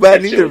don't feel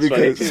bad neither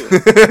because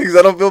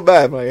I don't feel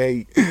bad. I'm like,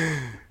 hey,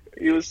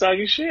 he was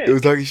talking shit. He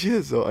was talking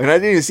shit. So, and I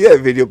didn't even see that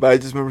video, but I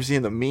just remember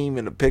seeing the meme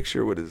and the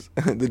picture with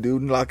the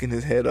dude knocking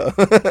his head up.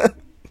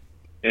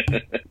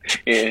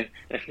 Yeah,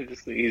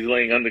 he's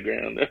laying on the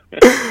ground.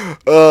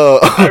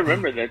 I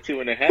remember that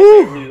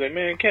 2.5. He's like,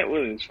 man, Cat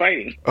Williams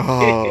fighting.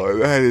 Oh,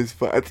 that is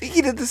fun. I think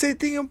he did the same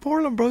thing in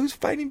Portland, bro. He was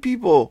fighting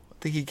people. I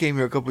think he came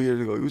here a couple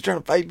years ago. He was trying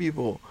to fight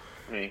people.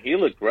 I mean, he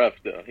looked rough,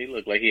 though. He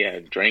looked like he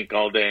had drank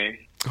all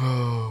day.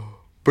 Oh,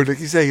 but like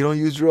you said, he don't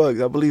use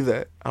drugs. I believe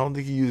that. I don't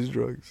think he uses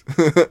drugs.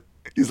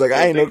 He's like,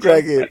 I ain't no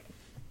crackhead.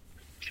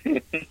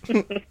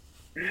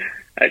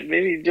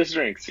 Maybe he just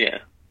drinks, yeah.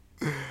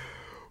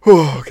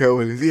 Oh, Cat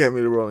Williams, he had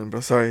me rolling, bro.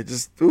 Sorry,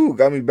 just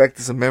got me back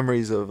to some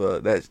memories of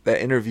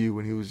that interview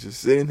when he was just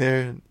sitting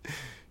there. And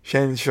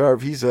Shannon Sharp,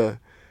 that's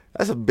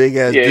a big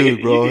ass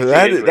dude, bro.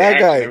 That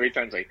guy. Every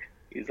time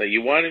he's like,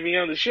 you wanted me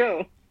on the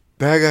show.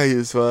 That guy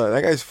is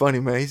that guy's funny,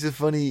 man. He's just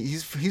funny.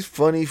 He's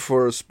funny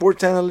for a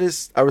sports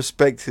analyst. I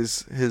respect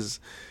his.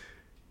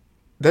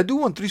 That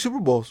dude won 3 Super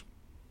Bowls.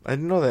 I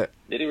didn't know that.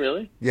 Did he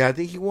really? Yeah, I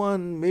think he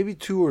won maybe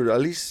 2, or at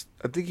least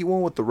I think he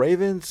won with the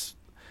Ravens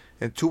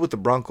and 2 with the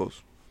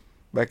Broncos.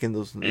 Back in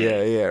those,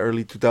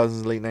 early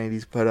 2000s, late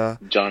 90s.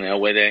 But John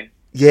Elway.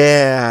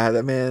 Yeah,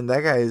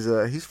 that guy is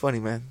he's funny,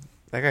 man.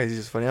 That guy is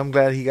just funny. I'm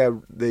glad he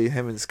got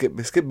him and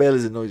Skip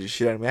Bayless annoys the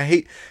shit out of me. I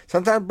hate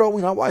sometimes, bro,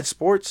 when I watch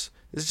sports.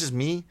 It's just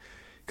me,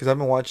 because I've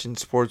been watching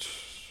sports.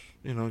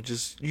 You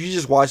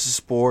just watch the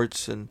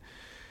sports and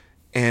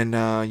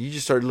you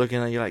just start looking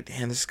at, you're like,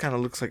 damn, this kind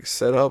of looks like a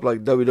setup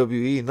like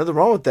WWE. Nothing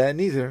wrong with that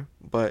neither,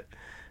 but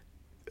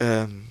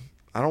I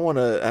don't want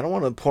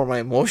to pour my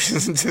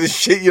emotions into this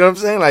shit. You know what I'm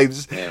saying? Like,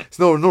 there's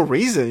no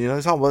reason.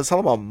 It's all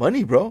about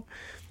money, bro.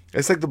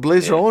 It's like the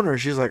Blazer owner.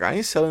 She's like, I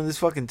ain't selling this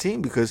fucking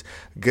team because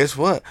guess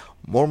what?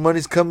 More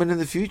money's coming in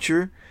the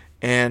future,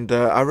 and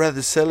I'd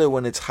rather sell it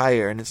when it's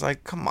higher. And it's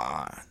like, come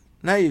on,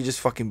 now you're just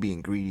fucking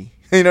being greedy.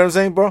 You know what I'm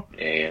saying, bro?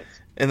 Yeah.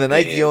 And the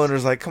Nike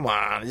owner's like, come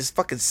on, just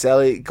fucking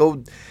sell it.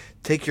 Go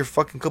take your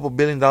fucking couple $1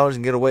 billion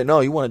and get away. No,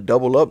 you want to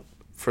double up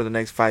for the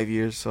next 5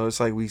 years. So it's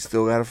like we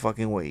still gotta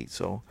fucking wait.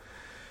 So.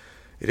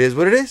 It is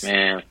what it is.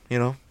 Man.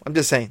 I'm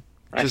just saying.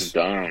 That's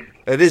dumb.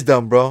 It is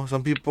dumb, bro.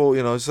 Some people,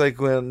 it's like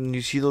when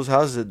you see those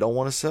houses that don't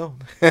want to sell.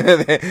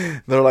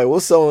 They're like, we'll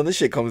sell when this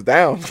shit comes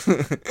down.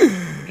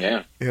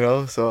 Yeah.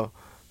 So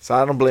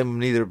I don't blame them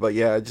neither. But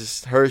yeah,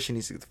 she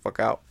needs to get the fuck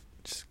out.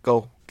 Just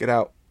go. Get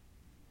out.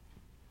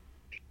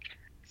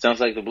 Sounds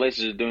like the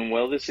Blazers are doing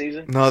well this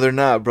season. No, they're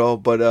not, bro.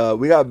 But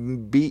we got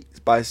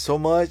beat by so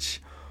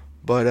much.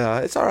 But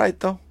it's all right,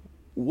 though.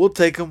 We'll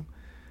take them.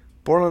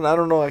 Portland, I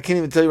don't know. I can't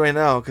even tell you right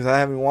now because I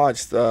haven't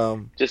watched.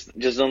 Just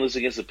don't lose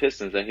against the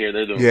Pistons. I hear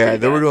they're doing. Yeah,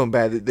 they were doing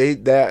bad.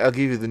 I'll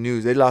give you the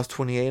news. They lost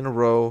 28 in a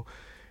row.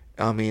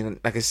 I mean,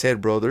 like I said,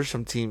 bro, there's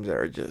some teams that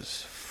are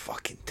just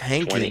fucking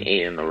tanking.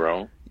 28 in a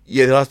row.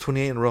 Yeah, they lost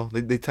 28 in a row.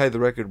 They tied the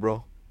record,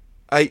 bro.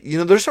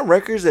 There's some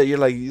records that you're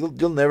like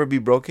you'll never be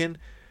broken,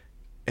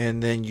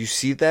 and then you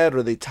see that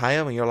or they tie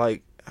them and you're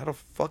like,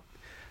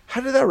 how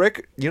did that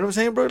record? You know what I'm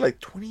saying, bro? Like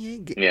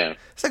 28 games. Yeah.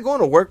 It's like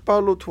going to work,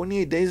 Pablo,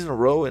 28 days in a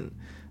row and.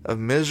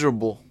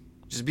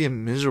 Just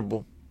being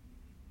miserable.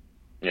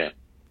 Yeah.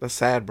 That's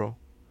sad, bro.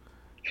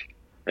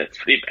 That's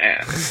pretty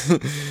bad.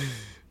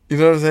 You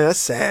know what I'm saying? That's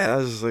sad. I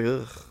was just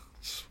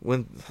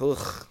like,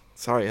 ugh.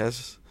 Sorry,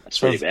 that's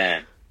pretty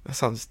bad. That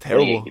sounds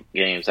terrible.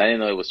 Games. I didn't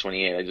know it was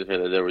 28. I just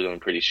heard that they were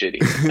doing pretty shitty.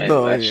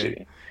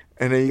 Shitty.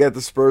 And then you got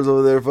the Spurs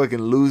over there fucking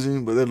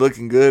losing, but they're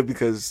looking good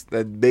because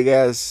that big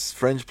ass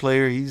French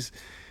player, he's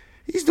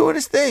doing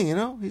his thing,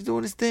 He's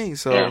doing his thing.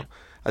 So. Yeah.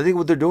 I think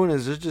what they're doing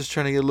is they're just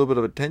trying to get a little bit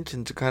of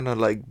attention to kind of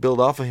like build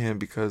off of him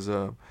because.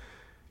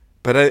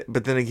 But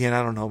then again,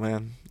 I don't know,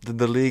 man.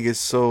 The league is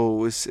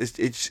so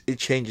it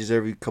changes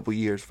every couple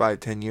years,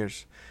 5-10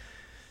 years.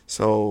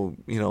 So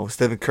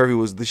Stephen Curry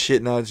was the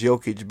shit. Now it's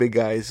Jokic, big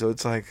guy. So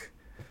it's like,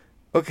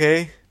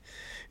 okay,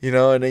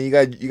 and then you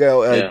got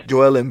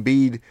Joel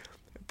Embiid,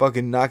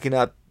 fucking knocking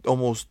out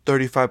almost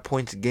 35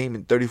 points a game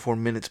in 34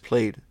 minutes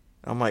played.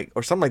 I'm like,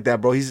 or something like that,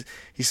 bro. He's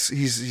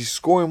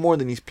scoring more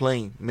than he's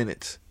playing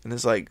minutes, and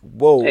it's like,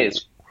 whoa. Hey,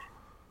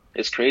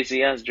 it's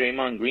crazy as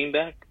Draymond Green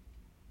back.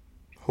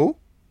 Who?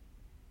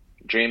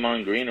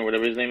 Draymond Green or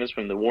whatever his name is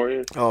from the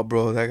Warriors. Oh,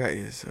 bro, that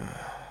guy's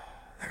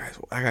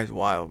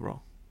wild,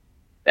 bro.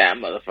 That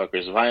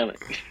motherfucker's violent.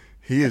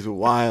 He is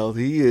wild.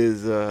 He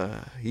is.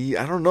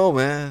 I don't know,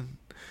 man.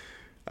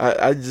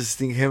 I just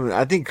think him.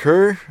 I think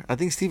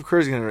Steve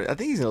Kerr's gonna. I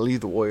think he's gonna leave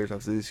the Warriors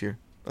after this year.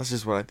 That's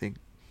just what I think.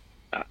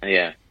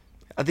 Yeah.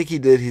 I think he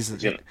did.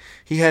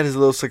 He had his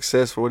little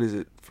success for, what is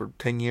it, for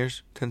 10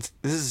 years? This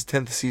is his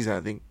 10th season,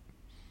 I think.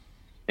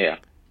 Yeah.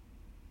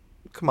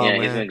 Come on,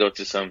 man. He's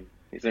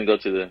gonna go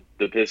to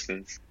the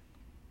Pistons.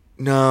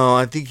 No,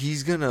 I think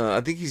he's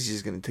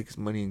just gonna take his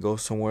money and go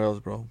somewhere else,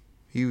 bro.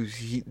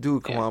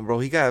 Dude, come on, bro.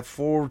 He got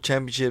 4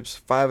 championships,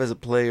 5 as a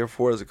player,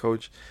 4 as a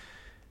coach.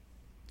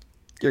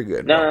 You're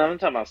good. No, I'm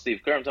talking about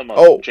Steve Kerr. I'm talking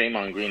about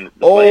Draymond Green. The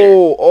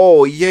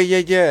player.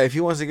 Yeah. If he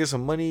wants to get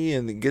some money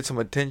and get some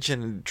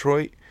attention in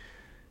Detroit,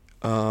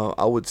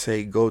 I would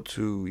say go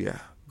to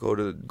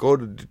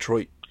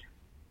Detroit.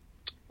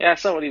 Yeah, I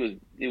saw what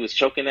he was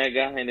choking that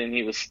guy, and then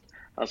I was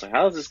like,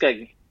 how is this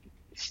guy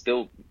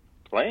still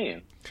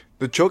playing?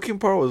 The choking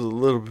part was a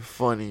little bit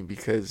funny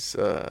because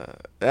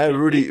that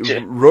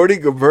Rudy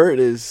Gobert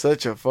is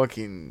such a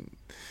fucking.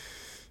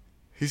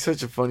 He's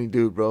such a funny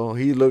dude, bro.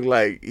 I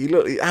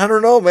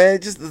don't know, man.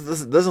 It just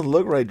doesn't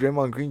look right.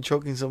 Draymond Green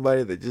choking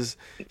somebody that just.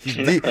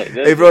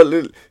 Hey,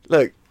 bro,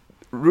 look.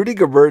 Rudy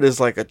Gobert is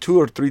like a 2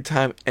 or 3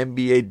 time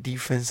NBA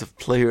Defensive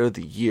Player of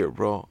the Year,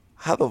 bro.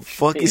 How the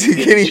fuck is he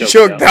getting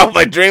choked out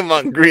by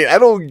Draymond Green? I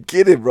don't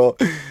get it, bro.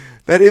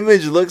 That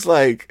image looks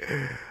like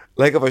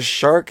if a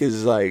shark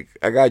is like,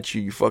 I got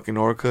you, you fucking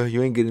orca.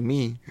 You ain't getting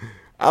me.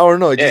 I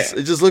don't know. It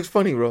just looks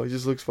funny, bro. It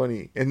just looks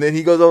funny. And then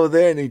he goes over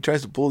there and he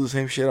tries to pull the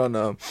same shit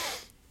on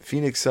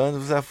Phoenix Suns.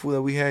 What's that fool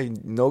that we had?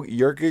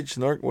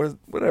 Nurkic,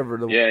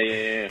 whatever.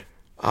 Yeah.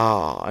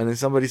 Oh, and then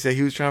somebody said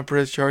he was trying to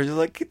press charges.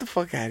 Like, get the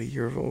fuck out of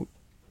here, bro.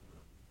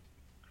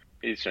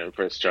 He's trying to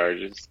press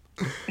charges.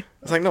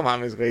 It's like, no,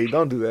 mames, güey.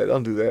 Don't do that.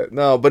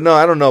 No,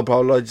 I don't know,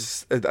 Paulo. I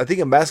think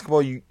in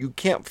basketball, you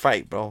can't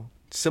fight, bro.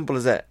 Simple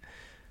as that.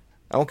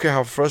 I don't care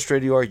how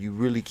frustrated you are, you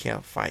really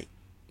can't fight.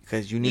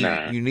 Because you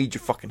need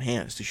your fucking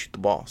hands to shoot the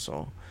ball.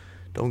 So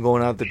don't go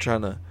out there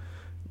trying to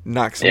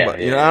knock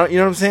somebody. Yeah. You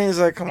know what I'm saying? It's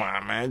like, come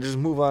on, man. Just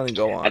move on and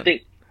go on. I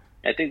think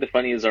the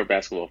funniest are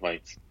basketball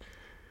fights.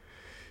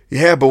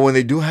 Yeah, but when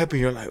they do happen,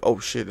 you're like, oh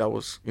shit, that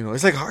was,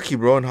 it's like hockey,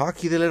 bro. In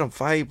hockey, they let them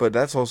fight, but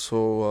that's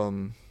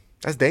also,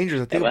 that's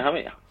dangerous. I think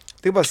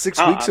about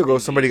 6 weeks ago,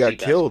 somebody got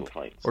killed.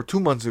 Or 2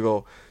 months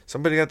ago,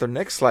 somebody got their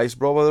neck sliced,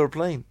 bro, while they were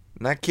playing.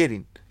 Not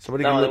kidding.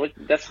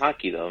 That's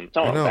hockey, though. I'm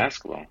talking about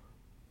basketball.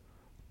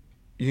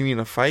 You mean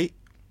a fight?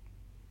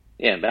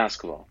 Yeah,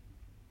 basketball.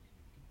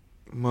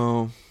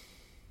 Well.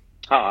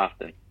 How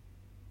often?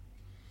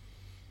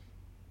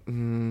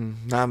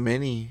 Not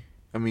many.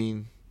 I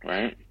mean.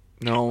 Right?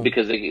 No.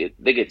 Because they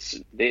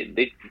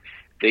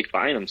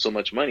fine them so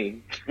much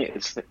money.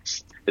 It's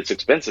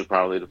expensive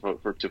probably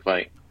to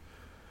fight.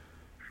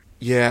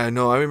 Yeah,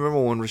 no, I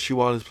remember when Rasheed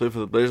Wallace played for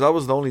the Blazers. That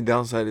was the only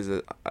downside is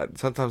that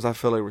sometimes I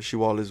felt like Rasheed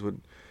Wallace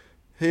would,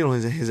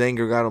 his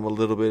anger got him a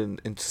little bit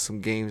into some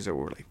games that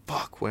were like,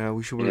 fuck, man,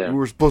 we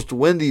were supposed to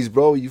win these,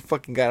 bro. You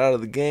fucking got out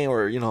of the game,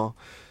 or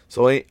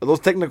so those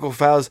technical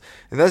fouls,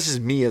 and that's just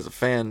me as a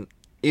fan.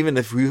 Even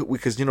if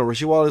because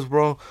Rasheed Wallace,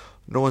 bro,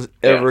 no one's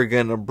ever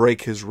gonna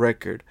break his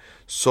record.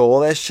 So all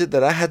that shit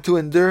that I had to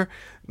endure,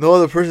 no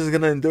other person's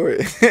gonna endure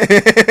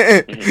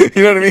it.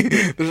 You know what I mean?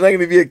 There's not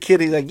gonna be a kid.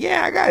 He's like,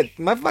 yeah, I got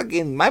my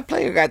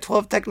player got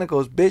 12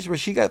 technicals, bitch, but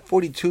she got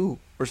 42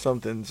 or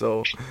something.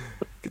 So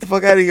get the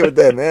fuck out of here with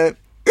that, man.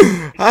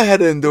 I had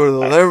to endure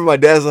those. I remember my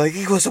dad's like,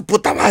 "Hijo de su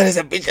puta madre,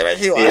 ese pinche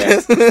Rasheed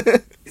Wallace."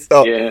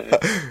 So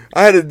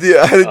I had to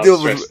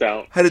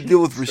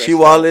deal with Rasheed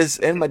Wallace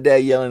and my dad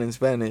yelling in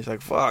Spanish.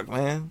 Like, fuck,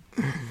 man.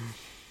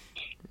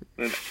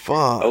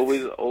 Fuck.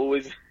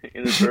 Always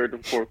in the third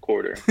and fourth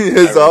quarter.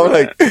 So I'm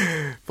like,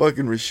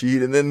 fucking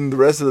Rasheed. And then the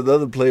rest of the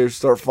other players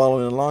start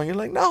following along. You're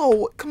like,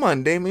 no, come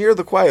on, Damon. You're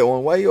the quiet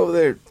one. Why are you over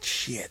there?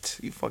 Shit.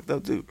 You fucked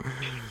up, too.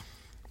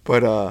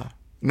 But,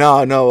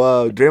 no.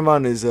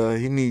 Draymond is,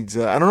 he needs,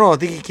 I don't know. I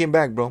think he came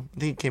back, bro. I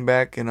think he came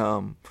back.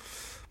 And,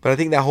 but I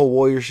think that whole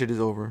Warrior shit is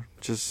over.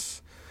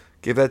 Just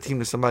give that team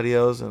to somebody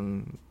else.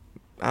 And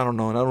I don't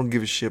know. And I don't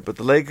give a shit. But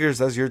the Lakers,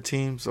 that's your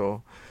team.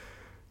 So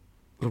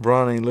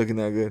LeBron ain't looking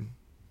that good.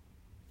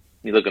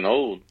 He's looking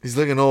old. He's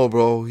looking old,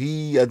 bro.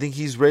 I think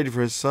he's ready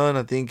for his son.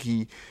 I think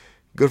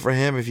good for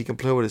him if he can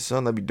play with his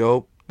son. That'd be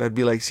dope. That'd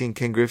be like seeing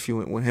Ken Griffey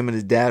when him and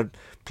his dad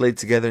played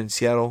together in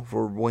Seattle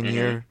for 1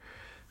 year.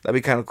 That'd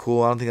be kind of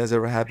cool. I don't think that's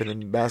ever happened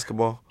in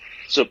basketball.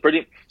 So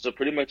pretty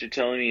much, you're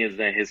telling me is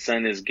that his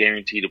son is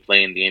guaranteed to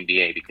play in the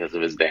NBA because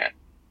of his dad.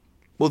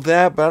 Well,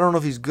 that, but I don't know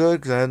if he's good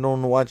because I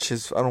don't watch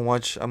his. I don't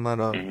watch. I'm not.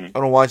 Hmm. I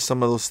don't watch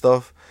some of those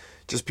stuff.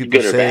 Just people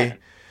Good or say, bad?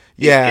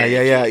 He's yeah.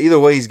 guaranteed. Either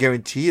way, he's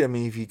guaranteed. I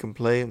mean, if he can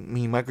play, I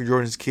mean, Michael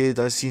Jordan's kids.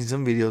 I've seen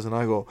some videos and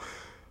I go,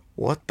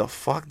 "What the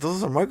fuck?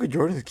 Those are Michael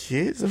Jordan's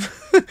kids?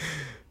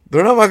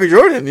 They're not Michael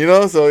Jordan, you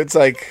know." So it's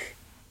like,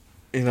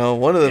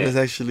 one of them Yeah. is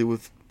actually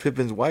with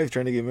Pippen's wife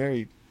trying to get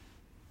married.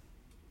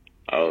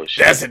 Oh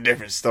shit. That's a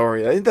different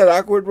story. Ain't that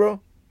awkward, bro?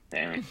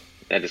 Damn.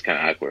 That is kind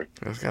of awkward.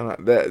 That's kind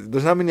of that.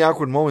 There's not many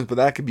awkward moments, but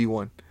that could be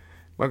one.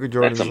 Michael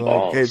Jordan That's is some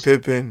like, "Hey, balls.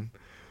 Pippen,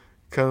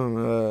 come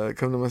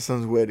to my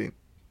son's wedding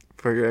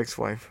for your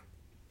ex-wife."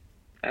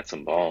 That's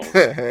some balls.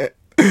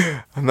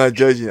 I'm not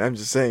judging. I'm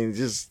just saying,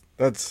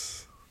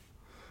 that's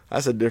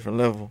a different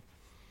level.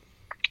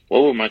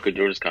 What would Michael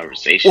Jordan's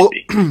conversation Well,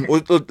 be?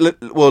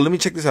 let me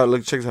check this out.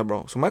 Check this out,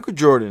 bro. So Michael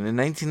Jordan in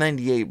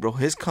 1998, bro,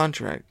 his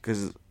contract,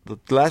 because the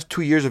last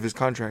 2 years of his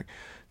contract,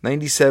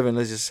 97,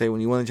 let's just say, when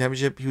he won the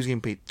championship, he was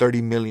getting paid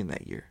 $30 million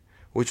that year,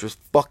 which was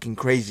fucking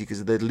crazy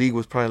because the league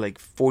was probably like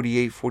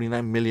 48,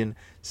 49 million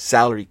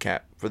salary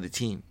cap for the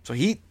team. So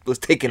he was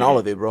taking all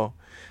of it, bro.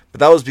 But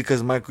that was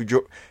because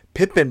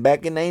Pippen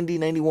back in 90,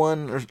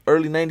 91, or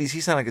early 90s, he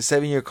signed like a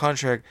 7-year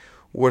contract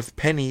worth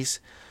pennies.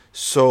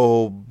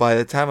 So by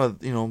the time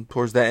of,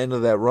 towards that end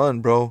of that run,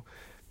 bro,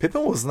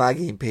 Pippen was not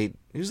getting paid.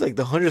 He was like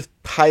the 100th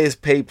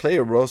highest paid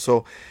player, bro.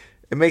 So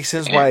it makes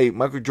sense why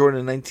Michael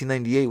Jordan in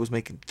 1998 was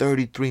making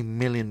 $33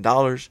 million,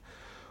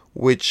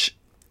 which,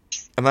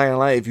 I'm not gonna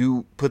lie, if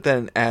you put that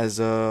in as,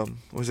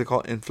 what's it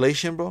called,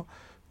 inflation, bro,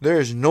 there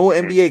is no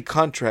NBA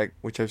contract,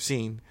 which I've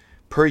seen,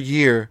 per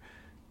year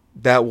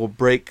that will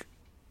break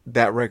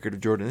that record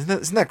of Jordan.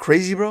 Isn't that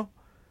crazy, bro?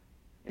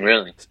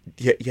 Really?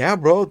 Yeah,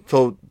 bro.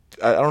 So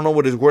I don't know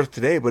what it's worth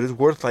today, but it's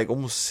worth like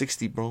almost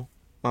 60, bro.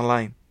 Not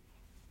lying.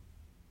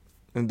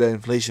 And the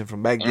inflation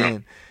from back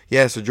then.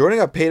 Yeah, so Jordan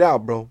got paid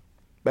out, bro.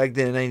 Back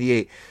then in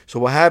 98. So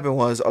what happened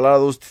was a lot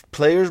of those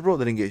players, bro,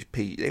 they didn't get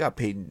paid. They got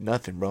paid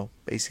nothing, bro.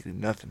 Basically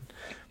nothing.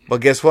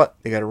 But guess what?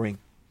 They got a ring.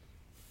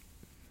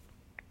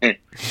 Yeah,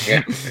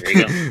 there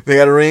you go. They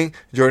got a ring.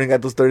 Jordan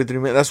got those 33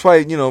 minutes. That's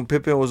why,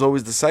 Pippen was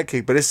always the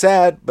sidekick. But it's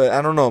sad. But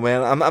I don't know,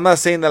 man. I'm not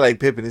saying that like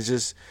Pippen. It's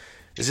just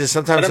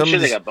sometimes But I'm sure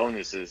they just, got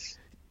bonuses.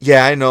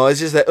 yeah, I know. It's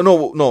just that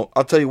no.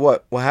 I'll tell you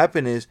what. What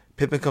happened is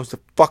Pippen comes to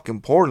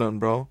fucking Portland,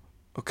 bro.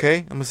 Okay,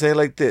 I'm gonna say it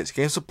like this: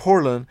 Games to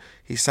Portland.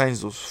 He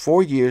signs those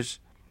 4 years.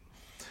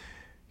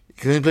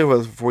 He only played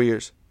with us for 4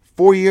 years.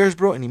 4 years,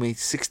 bro, and he made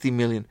 $60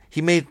 million.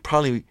 He made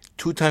probably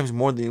 2 times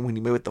more than when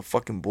he made with the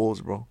fucking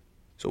Bulls, bro.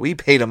 So we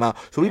paid him out.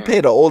 So we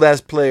paid an old ass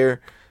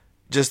player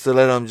just to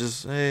let him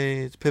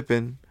hey, it's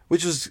Pippen.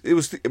 Which was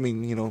I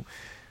mean,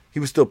 he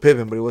was still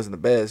Pippen, but he wasn't the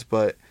best.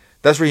 But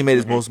that's where he made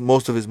his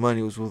most of his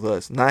money was with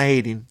us. Not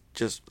hating,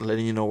 just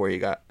letting you know where he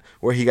got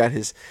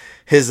his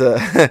his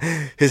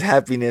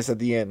happiness at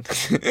the end.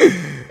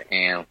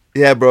 Damn.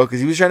 Yeah, bro, because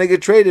he was trying to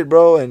get traded,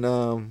 bro, and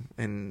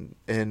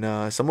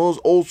some of those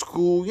old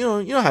school,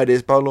 you know how it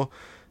is, Pablo.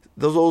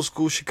 Those old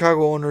school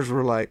Chicago owners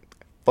were like,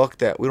 "Fuck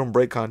that, we don't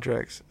break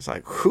contracts." It's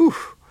like, whew,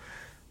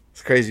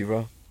 it's crazy,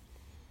 bro.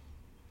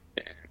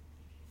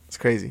 It's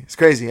crazy. It's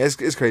crazy.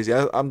 It's crazy.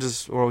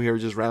 We're over here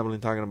just rambling,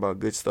 talking about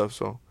good stuff,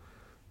 so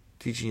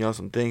teaching y'all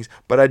some things.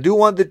 But I do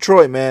want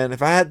Detroit, man.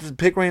 If I had to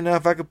pick right now,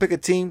 if I could pick a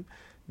team,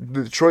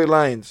 the Detroit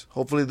Lions.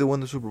 Hopefully they win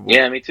the Super Bowl.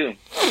 Yeah, me too.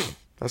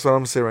 That's what I'm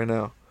gonna say right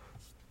now.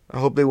 I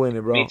hope they win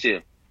it, bro. Me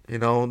too.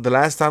 The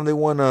last time they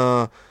won,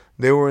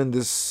 they were in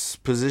this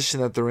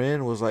position that they're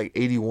in was like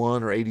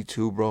 81 or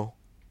 82, bro.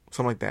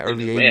 Something like that,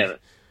 early 80s. Yeah,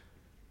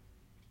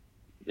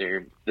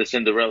 they're the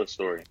Cinderella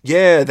story.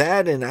 Yeah,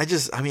 that, and I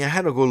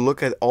had to go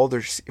look at all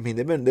their. I mean,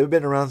 they've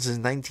been around since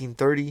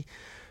 1930.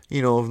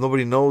 If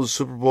nobody knows,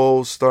 Super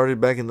Bowl started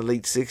back in the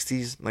late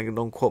 60s. Like,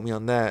 don't quote me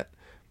on that,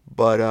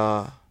 but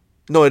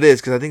no, it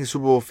is because I think it's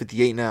Super Bowl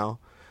 58 now,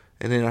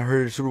 and then I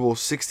heard Super Bowl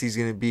 60 is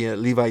gonna be at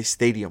Levi's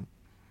Stadium.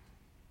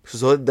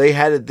 So they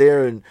had it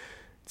there, and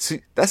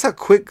see, that's how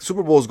quick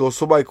Super Bowls go.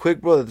 So by quick,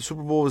 bro, that the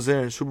Super Bowl was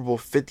there in Super Bowl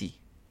 50.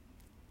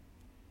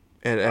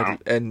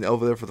 And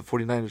over there for the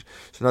 49ers.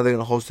 So now they're going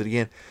to host it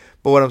again.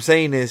 But what I'm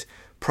saying is,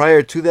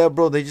 prior to that,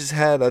 bro, they just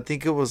had, I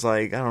think it was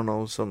like, I don't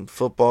know, some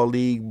football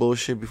league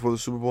bullshit before the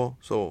Super Bowl.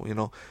 So,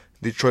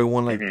 Detroit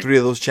won like 3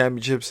 of those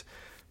championships,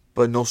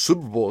 but no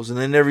Super Bowls. And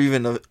they never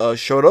even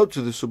showed up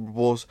to the Super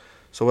Bowls.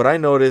 So what I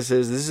noticed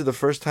is this is the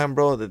first time,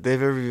 bro, that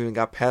they've ever even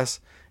got past,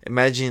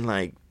 imagine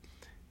like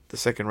the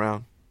second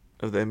round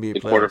of the NBA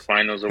playoffs.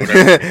 Quarterfinals or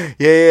whatever.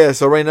 Yeah.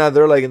 So right now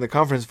they're like in the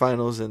conference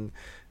finals, and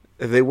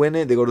if they win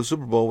it, they go to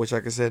Super Bowl, which,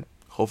 like I said,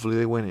 hopefully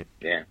they win it.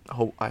 Yeah. I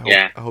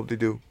hope they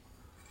do.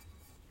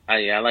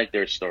 I like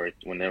their story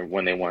when they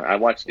won. I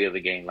watched the other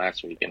game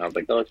last week, and I was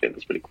like, oh shit,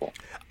 that's pretty cool.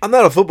 I'm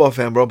not a football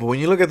fan, bro, but when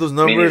you look at those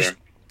numbers,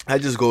 I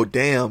just go,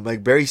 damn.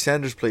 Like, Barry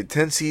Sanders played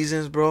 10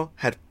 seasons, bro,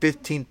 had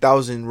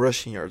 15,000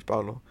 rushing yards,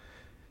 Pablo.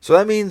 So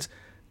that means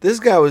This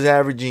guy was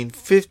averaging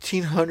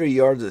 1,500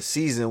 yards a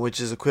season,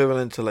 which is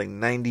equivalent to like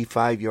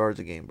 95 yards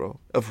a game, bro,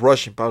 of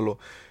rushing, Pablo.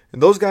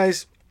 And those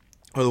guys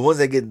are the ones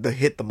that get the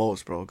hit the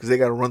most, bro, because they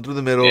got to run through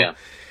the middle. Yeah.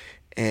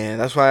 And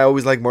that's why I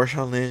always like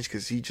Marshawn Lynch,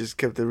 because he just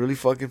kept it really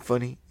fucking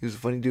funny. He was a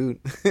funny dude.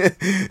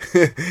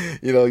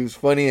 You know, he was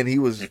funny and he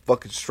was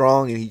fucking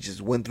strong and he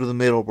just went through the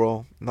middle,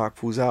 bro. Knocked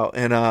fools out.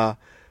 And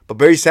but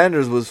Barry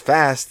Sanders was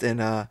fast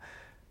and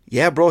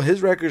yeah, bro,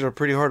 his records are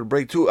pretty hard to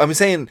break too. I'm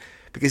saying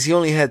because he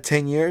only had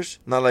 10 years,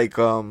 not like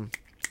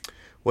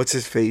what's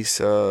his face,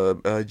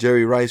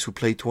 Jerry Rice, who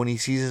played 20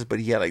 seasons, but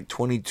he had like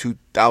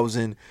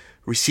 22,000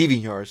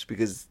 receiving yards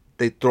because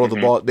they throw the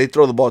ball. They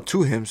throw the ball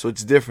to him, so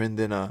it's different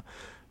than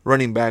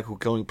running back who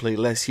can only play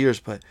less years,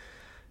 but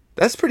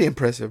that's pretty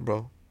impressive,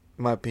 bro,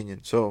 in my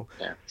opinion. So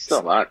yeah, it's still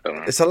a lot though.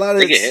 Man. It's a lot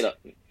of they get hit up.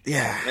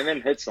 Yeah, and them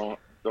hits don't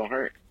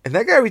hurt. And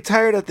that guy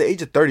retired at the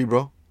age of 30,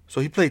 bro. So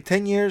he played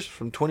 10 years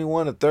from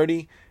 21 to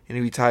 30, and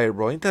he retired,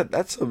 bro. Ain't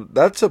that's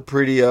a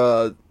pretty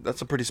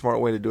smart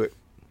way to do it.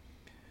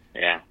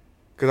 Yeah.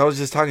 Because I was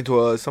just talking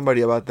to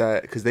somebody about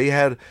that because they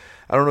had,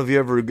 I don't know if you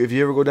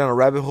ever go down a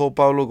rabbit hole,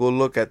 Pablo, go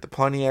look at the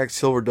Pontiac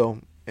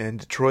Silverdome in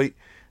Detroit.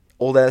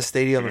 Old ass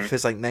stadium. It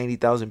fits like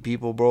 90,000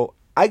 people, bro.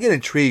 I get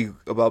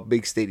intrigued about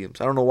big stadiums.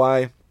 I don't know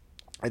why.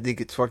 I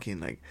think it's fucking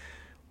like,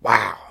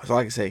 wow. That's all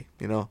I can say,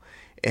 you know.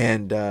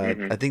 And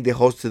I think they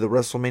hosted the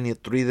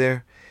WrestleMania 3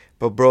 there.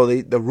 But bro,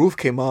 the roof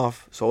came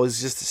off, so it's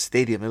just a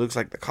stadium. It looks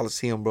like the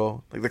Coliseum,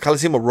 bro. Like the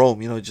Coliseum of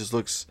Rome, you know. It just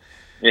looks,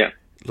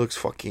 looks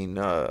fucking,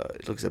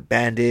 it looks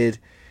abandoned,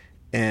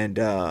 and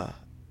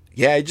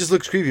yeah, it just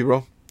looks creepy, bro.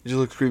 It just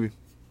looks creepy.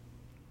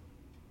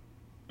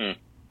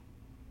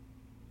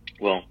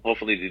 Well,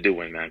 hopefully they do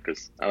win, man,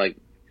 because I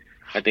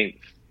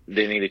think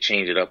they need to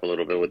change it up a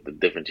little bit with the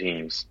different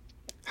teams.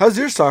 How's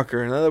your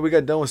soccer now that we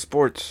got done with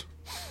sports?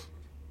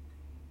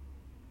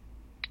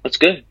 That's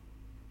good.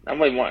 I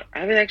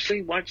haven't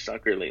actually watched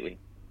soccer lately.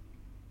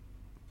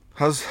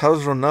 How's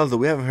Ronaldo?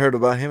 We haven't heard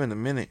about him in a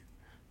minute.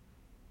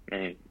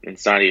 In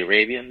Saudi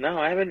Arabia? No,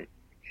 I haven't.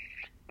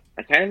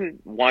 I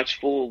haven't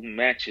watched full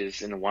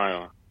matches in a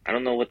while. I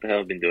don't know what the hell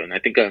I've been doing. I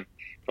think the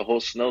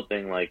whole snow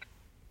thing, like,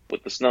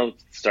 with the snow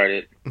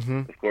started,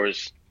 of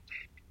course,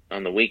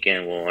 on the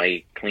weekend, well,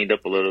 I cleaned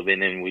up a little bit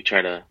and then we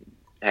tried to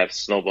have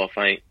snowball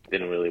fight.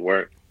 Didn't really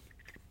work.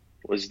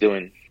 We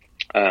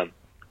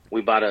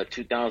bought a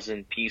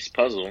 2,000 piece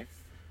puzzle.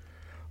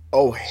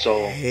 Oh,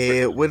 so,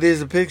 hey, what is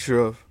the picture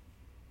of?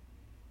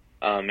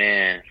 Oh,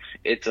 man,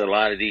 it's a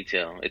lot of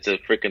detail. It's a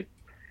freaking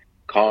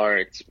car.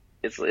 It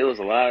was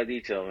a lot of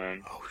detail,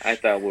 man. Oh, I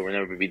thought we would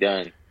never be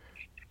done.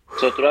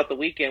 So throughout the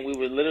weekend, we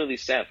were literally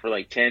sat for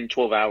like 10,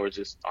 12 hours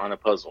just on a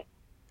puzzle.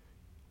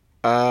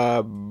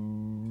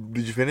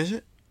 Did you finish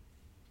it?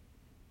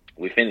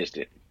 We finished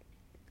it.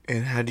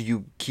 And how do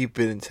you keep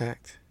it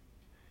intact?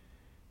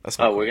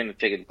 We're going to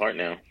take it apart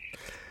now.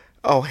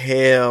 Oh,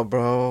 hell,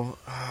 bro.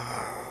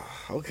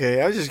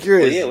 Okay, I was just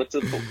curious. Well,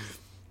 yeah,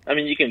 I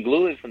mean, you can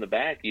glue it from the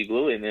back. You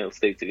glue it and it'll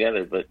stay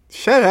together, but...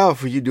 Shout out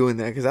for you doing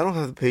that, because I don't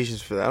have the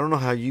patience for that. I don't know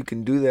how you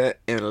can do that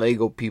and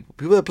Lego people.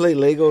 People that play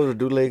Legos or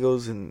do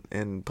Legos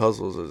and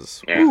puzzles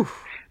is... Yeah. Whew.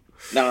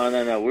 No.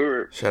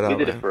 We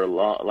did it for a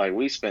long... Like,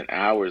 we spent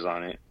hours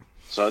on it.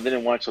 So I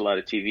didn't watch a lot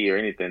of TV or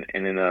anything.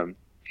 And then,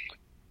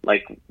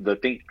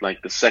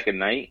 the second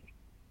night,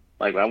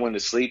 like, I went to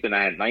sleep and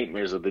I had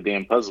nightmares of the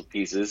damn puzzle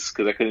pieces,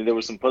 because there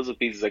were some puzzle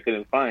pieces I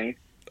couldn't find.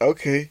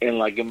 Okay.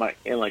 And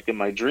in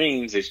my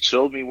dreams, it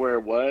showed me where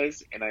it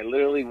was, and I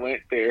literally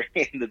went there,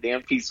 and the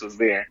damn piece was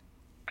there.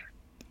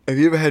 Have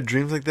you ever had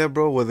dreams like that,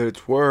 bro? Whether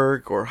it's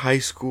work or high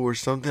school or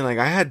something. Like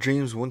I had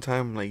dreams one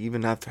time, like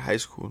even after high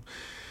school,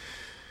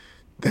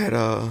 that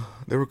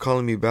they were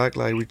calling me back,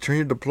 like, return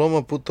your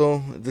diploma,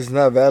 puto. This is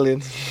not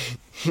valid.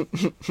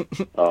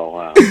 Oh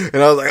wow.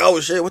 And I was like, oh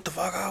shit, what the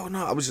fuck? Oh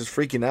no, I was just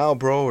freaking out,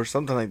 bro, or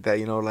something like that,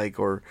 you know, like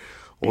or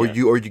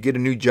you get a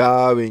new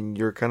job and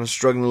you're kind of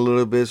struggling a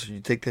little bit, so you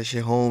take that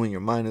shit home and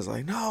your mind is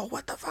like, no,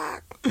 what the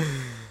fuck?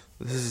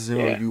 This is, you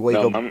know, you wake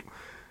up.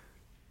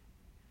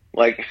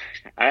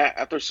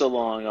 After so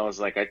long, I was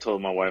like, I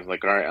told my wife,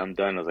 like, all right, I'm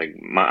done. I was like,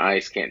 my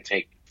eyes can't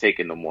take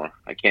it no more.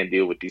 I can't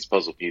deal with these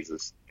puzzle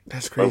pieces.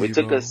 That's crazy. But it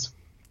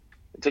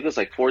took us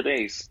like 4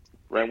 days,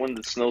 right when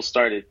the snow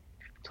started,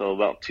 till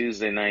about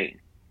Tuesday night.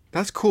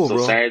 That's cool, bro.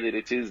 So Saturday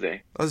to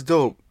Tuesday. That's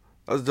dope.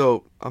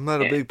 I'm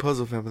not a big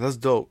puzzle fan, but that's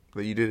dope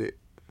that you did it.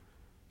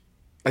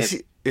 I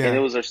see. Yeah. And it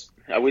was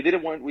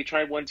we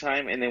tried one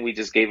time and then we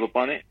just gave up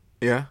on it.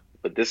 Yeah.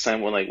 But this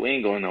time we're like, we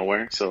ain't going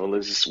nowhere, so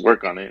let's just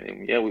work on it.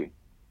 And yeah,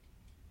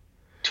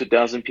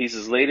 2,000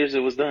 pieces later, it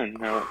was done.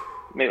 Now,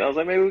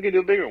 maybe we could do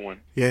a bigger one.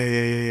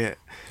 Yeah.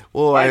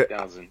 Well,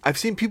 5,000. I've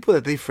seen people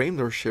that they frame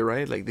their shit,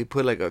 right? Like they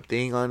put like a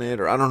thing on it,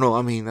 or I don't know.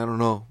 I don't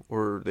know,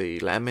 or they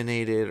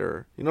laminate it,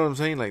 or you know what I'm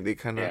saying? Like they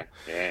kind of,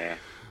 yeah.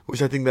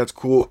 Which I think that's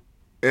cool.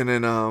 And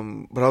then,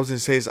 what I was gonna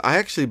say is, I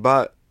actually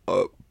bought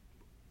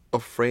a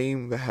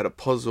frame that had a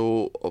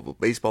puzzle of a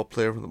baseball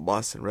player from the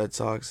Boston Red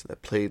Sox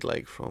that played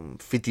like from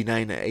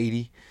 59 to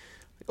 80.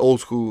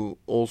 Old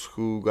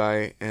school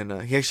guy,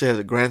 and he actually has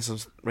a grandson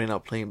right now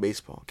playing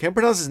baseball. Can't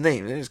pronounce his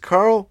name. His name is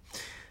Carl.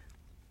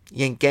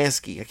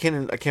 Yankansky.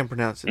 I can't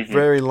pronounce it. Hmm.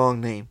 Very long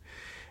name.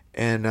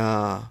 And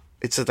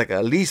it's like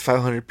at least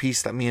 500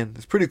 piece también.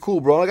 It's pretty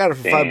cool, bro. I got it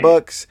for Damn.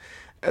 $5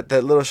 at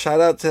that little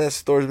shout out to that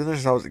store. It's been there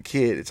since I was a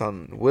kid. It's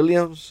on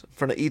Williams in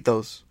front of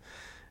Ethos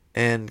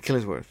and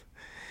Killingsworth.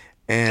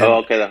 Oh, And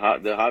okay.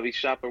 The hobby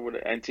shop or what?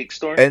 Antique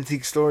store.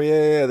 antique store,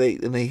 yeah.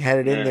 They had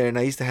it in Yeah. there, and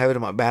I used to have it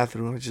in my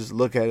bathroom. I just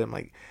look at it, I'm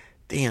like,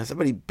 damn,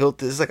 somebody built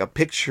this. It's like a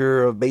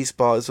picture of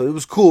baseball, so it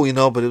was cool,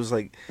 but it was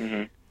like,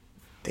 Hmm.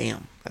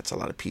 damn, that's a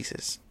lot of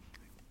pieces.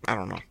 I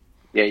don't know.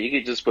 Yeah, you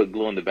could just put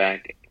glue in the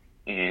back,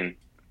 and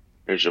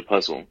there's your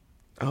puzzle.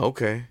 Oh,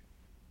 okay,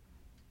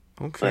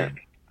 But okay,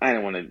 I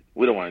don't want to.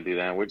 We don't want to do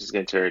that. We're just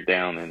gonna tear it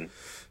down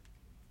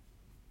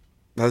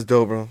that's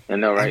dope, bro.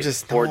 and no, I'm right?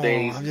 just Four no,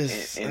 days, I'm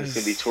just, and I it's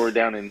gonna be just. tore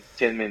down in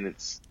 10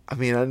 minutes. I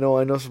mean, I know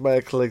somebody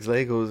that collects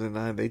Legos,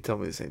 and they tell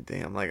me the same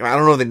thing. I'm like, I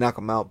don't know if they knock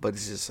them out, but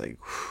it's just like,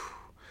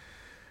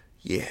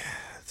 yeah,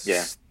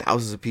 Yeah. it's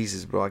thousands of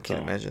pieces, bro. I can't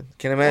So imagine.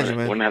 Can't imagine,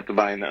 we're man. gonna have to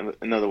buy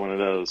another one of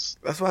those.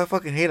 That's why I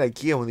fucking hate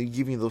IKEA when they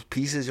give me those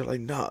pieces. You're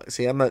like, nah.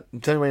 See, I'm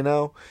telling you right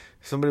now.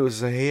 If somebody was to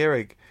say, hey,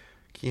 Eric,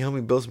 can you help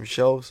me build some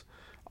shelves?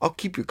 I'll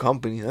keep you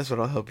company. That's what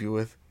I'll help you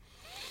with.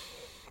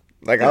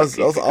 Like Yeah, keep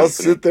your I'll company.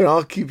 sit there and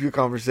I'll keep you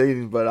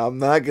conversating, but I'm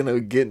not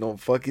gonna get no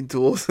fucking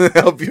tools to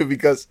help you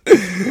because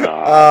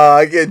Uh,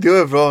 I can't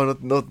do it, bro.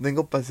 No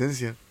tengo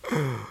paciencia.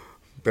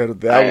 Pero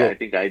te I hablo.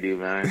 think I do,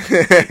 man.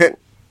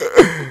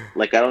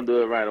 Like I don't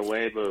do it right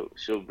away, but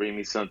she'll bring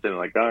me something.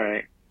 Like, all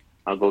right,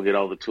 I'll go get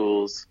all the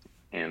tools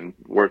and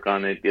work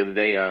on it. The other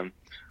day,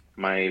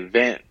 my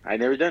vent, I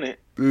never done it.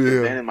 The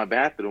Yeah. vent in my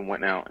bathroom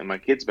went out in my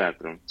kid's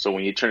bathroom. So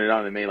when you turn it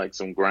on, it made like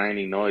some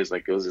grinding noise,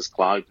 like it was just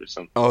clogged or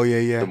something. Oh yeah,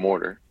 The yeah.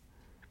 mortar.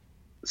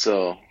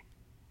 So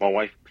my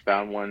wife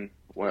found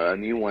a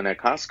new one at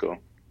Costco,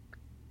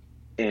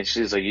 and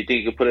she's like, "You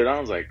think you could put it on?"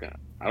 I was like,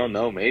 "I don't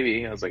know,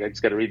 maybe." I was like, "I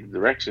just got to read the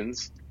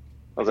directions."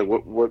 I was like,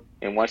 "What?"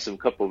 And watch a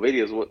couple of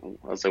videos. What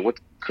I was like, "What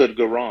could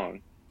go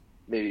wrong?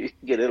 Maybe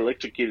get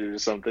electrocuted or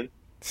something."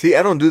 See,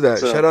 I don't do that.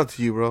 Shout So out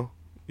to you, bro.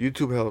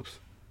 YouTube helps.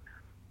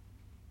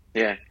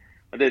 yeah,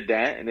 I did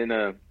that, and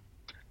then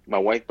my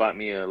wife bought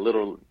me a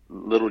little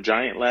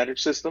giant ladder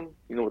system.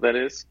 You know what that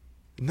is?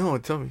 No,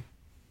 tell me.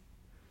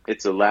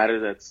 It's a ladder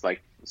that's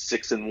like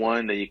 6 in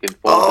 1 that you can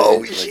fold it Oh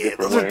into a shit,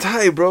 different those are way.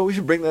 tight, bro. We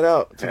should bring that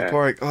out to the Yeah.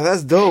 park. Oh,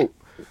 that's dope.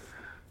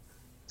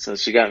 So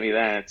she got me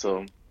that.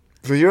 So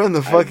So you're on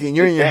the I you're in did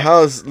your that.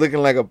 house looking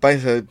like a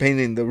paisa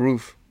painting the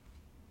roof.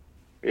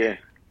 Yeah, yeah,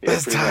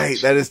 That's pretty tight.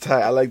 much. That is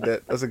tight. I like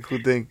that. That's a cool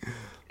thing.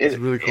 That's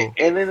really cool.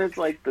 And then it's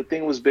like the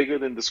thing was bigger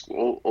than the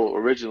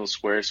original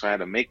square, so I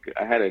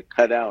had to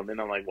cut out. And then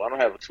I'm like, well, I don't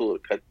have a tool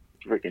to cut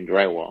freaking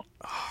drywall,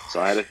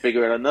 so I had to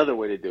figure out another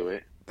way to do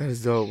it. That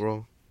is dope,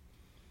 bro.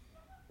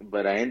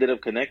 But I ended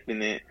up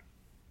connecting it,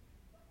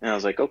 and I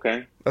was like,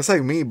 okay, That's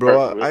like me,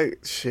 bro. I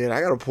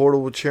got a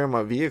portable chair in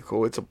my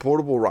vehicle. It's a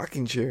portable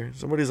rocking chair.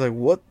 Somebody's like,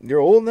 "What? You're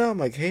old now?" I'm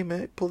like, "Hey,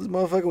 man, pull this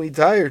motherfucker when you're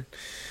tired."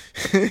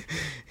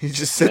 You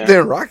just sit yeah,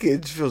 there and rock it.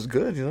 It just feels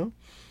good, yeah,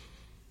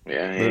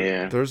 yeah,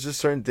 yeah. There's just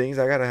certain things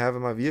I gotta have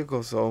in my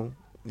vehicle, so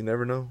you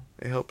never know.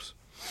 It helps.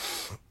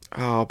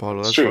 Oh, Paulo,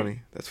 It's that's true.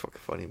 funny. That's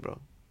fucking funny, bro.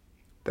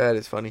 That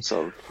is funny.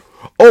 So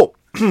Oh,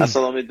 that's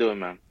all I've been doing,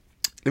 man.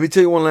 let me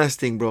tell you one last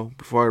thing, bro,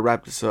 before I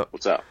wrap this up.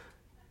 What's up?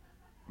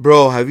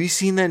 Bro, have you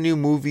seen that new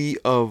movie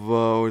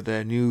or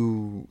that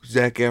new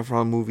Zac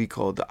Efron movie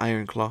called The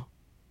Iron Claw?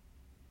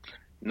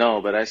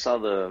 No, but I saw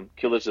the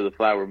Killers of the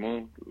Flower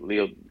Moon,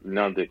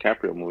 Leonardo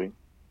DiCaprio movie,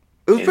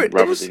 It was and pretty.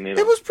 Robert De It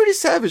Niro. was pretty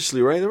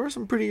savagely, right? There were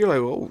some pretty. You're like,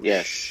 oh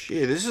Yes,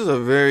 shit, this is a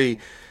very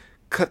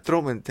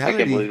cutthroat I can't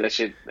mentality. believe that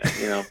shit.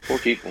 Poor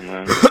people,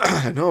 man.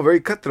 No,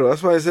 very cutthroat.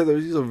 That's why I said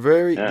these are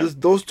very. Yeah,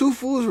 Those two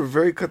fools were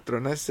very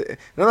cutthroat. And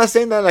I'm not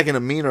saying that like in a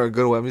mean or a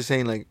good way. I'm just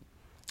saying like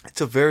it's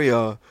a very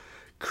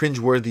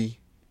cringeworthy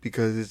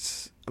because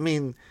it's. I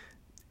mean,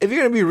 if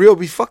you're gonna be real,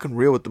 be fucking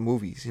real with the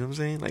movies. You know what I'm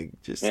saying? Like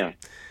just yeah.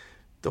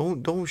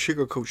 don't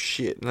sugarcoat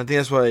shit. And I think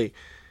that's why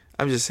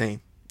I'm just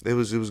saying it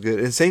was good.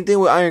 And same thing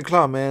with Iron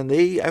Claw, man.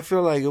 I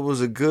feel like it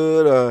was a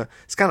good.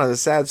 It's kind of a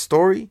sad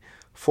story.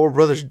 4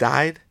 brothers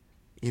died,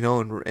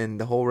 and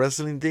the whole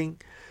wrestling thing.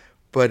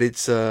 But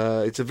it's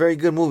a very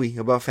good movie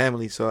about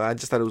family. So I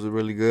just thought it was a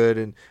really good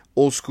and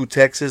old school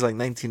Texas, like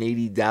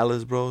 1980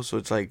 Dallas, bro. So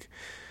it's like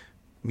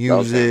Okay.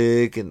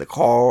 music and the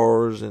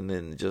cars, and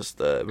then just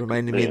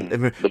reminded me,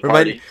 The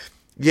party.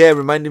 yeah, it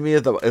reminded me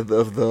of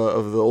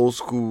the old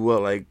school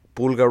like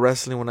Pulga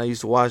wrestling when I used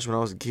to watch when I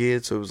was a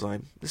kid. So it was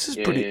like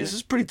Yeah, yeah. this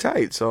is pretty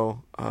tight.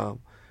 So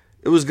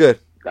it was good.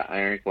 The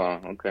Iron Claw.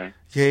 Okay.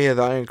 Yeah,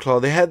 the Iron Claw.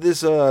 They had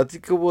this. I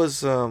think it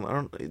was. I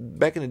don't.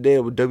 Back in the day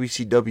with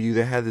WCW,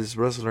 they had this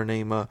wrestler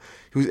named.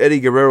 He was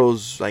Eddie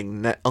Guerrero's like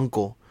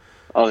uncle,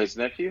 Oh, his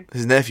nephew?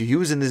 his nephew. He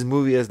was in this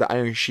movie as the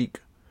Iron Sheik.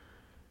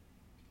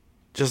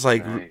 Just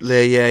like Nice.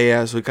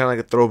 yeah. So kind of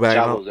like a throwback.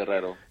 Chavo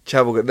Guerrero.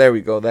 Chavo, there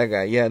we go. That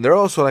guy. Yeah, and they're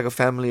also like a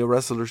family of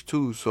wrestlers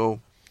too. So,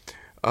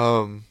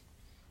 um,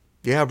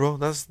 yeah, bro.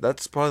 That's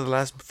probably the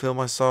last film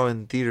I saw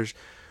in theaters.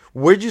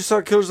 Where'd you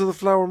saw Killers of the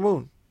Flower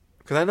Moon?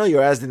 Because I know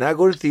your ass did not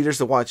go to theaters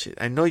to watch it.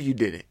 I know you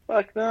didn't.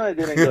 Fuck no, I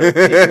didn't go to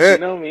theaters. You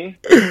know me.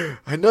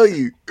 I know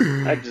you.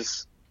 I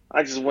just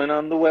went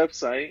on the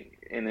website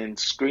and then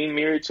screen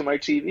mirrored to my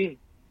TV.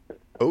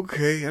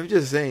 Okay, I'm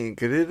just saying,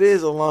 because it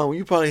is a long.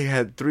 You probably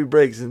had 3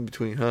 breaks in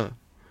between, huh?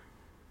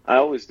 I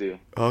always do.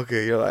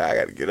 Okay, you're like, I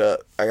gotta get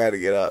up. I gotta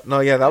get up. No,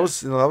 yeah, that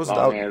was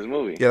Long ass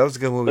movie. Yeah, that was a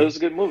good movie. It was a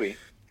good movie.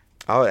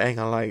 I ain't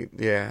gonna like,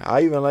 yeah.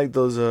 I even like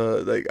those.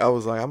 Like I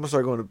was like, I'm gonna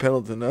start going to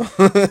Pendleton now.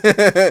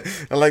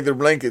 I like their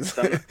blankets.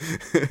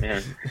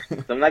 Yeah,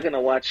 so I'm not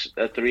gonna watch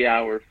a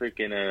 3-hour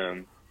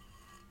freaking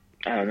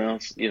I don't know,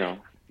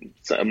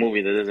 it's a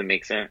movie that doesn't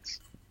make sense.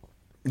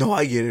 No,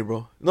 I get it,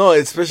 bro. No,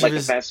 especially Like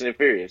the Fast and the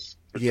Furious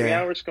for 3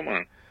 hours. Come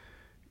on,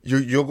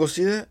 you'll go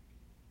see that?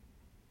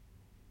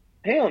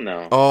 hell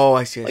no. Oh,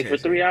 I see. Like for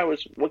 3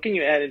 hours, what can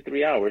you add in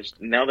 3 hours?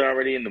 Now they're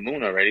already in the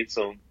moon already,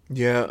 so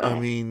yeah. no. I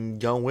mean,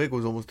 John Wick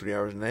was almost 3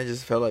 hours, and I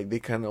just felt like they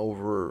kind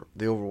of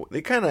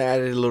they kind of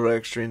added a little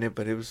extra in it,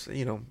 but it was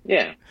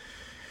Yeah.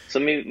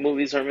 Some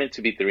movies are meant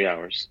to be 3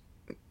 hours.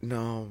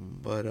 No,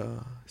 but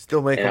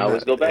still make. And I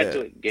always go back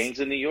to it. Gangs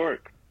in New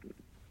York.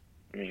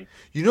 I mean,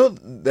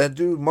 that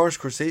dude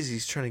Martin Scorsese.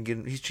 He's trying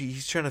to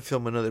he's trying to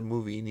film another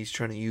movie, and he's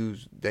trying to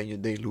use Daniel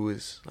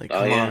Day-Lewis. Like,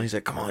 come on, he's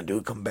like, come on,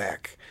 dude, come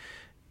back,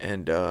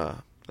 and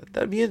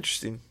that'd be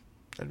interesting.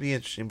 That'd be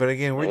interesting. But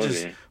again, we're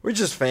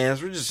just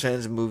fans. We're just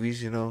fans of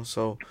movies,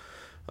 So,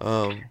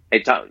 hey,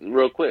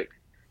 real quick.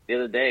 The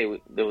other day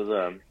there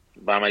was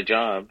by my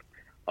job,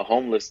 a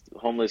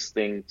homeless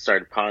thing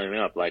started piling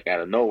up like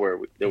out of nowhere.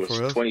 There was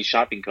 20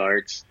 shopping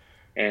carts,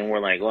 and we're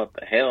like, what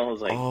the hell? I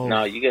was like,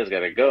 no, you guys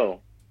gotta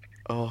go.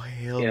 Oh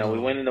hell! No. We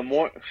went in the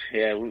morning.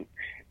 Yeah,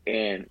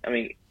 and I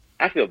mean,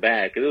 I feel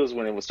bad because it was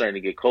when it was starting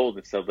to get cold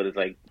and stuff. But it's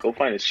like, go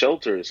find a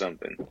shelter or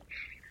something.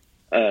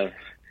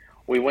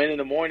 We went in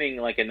the morning,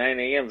 like at 9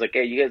 a.m. It's like,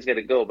 hey, you guys got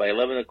to go. By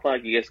 11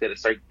 o'clock, you guys got to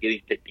start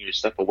taking your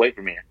stuff away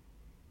from here.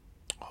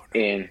 Oh,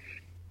 no.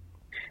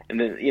 And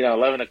then,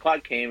 11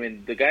 o'clock came,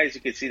 and the guys,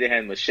 you could see they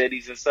had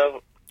machetes and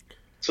stuff.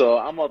 So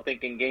I'm all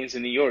thinking Gangs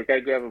in New York. I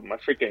grab my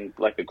freaking,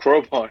 like a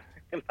crowbar,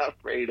 and I'm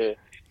ready to...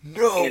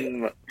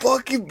 No,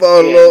 fucking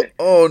Paulo.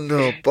 Oh,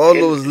 no.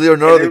 Paulo was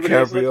Leonardo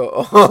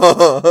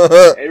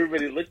DiCaprio.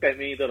 Everybody looked at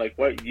me. They're like,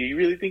 what, you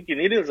really think you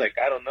need it? I was like,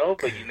 I don't know,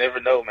 but you never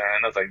know, man.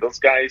 I was like, those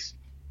guys...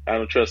 I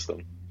don't trust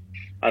them.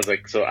 I was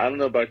like, so I don't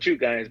know about you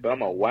guys, but I'm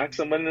gonna whack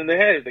someone in the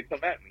head if they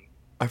come at me.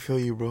 I feel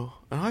you, bro.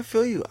 And I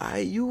feel you.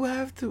 You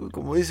have to.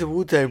 Como dice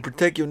Wu-Tang,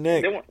 protect your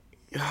neck.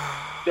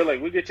 They're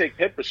like, we could take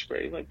pepper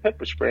spray. I'm like,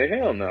 pepper spray?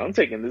 Hell no. I'm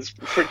taking this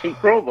freaking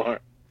crowbar.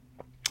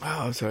 Oh,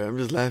 I'm sorry. I'm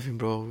just laughing,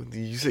 bro.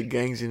 You said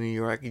Gangs in New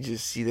York. I can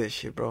just see that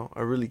shit, bro.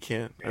 I really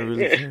can't. I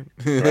really can.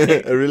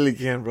 Right. I really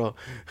can, bro.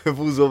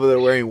 Who's over there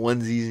wearing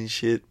onesies and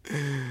shit?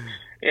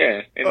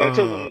 Yeah, and I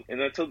told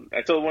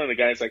one of the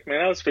guys, like,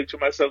 man, I was picturing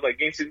myself like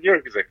Gangs in New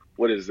York. He's like,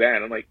 what is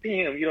that? I'm like,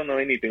 damn, you don't know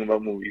anything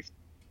about movies.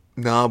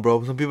 Nah,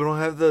 bro. Some people don't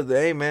have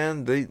hey,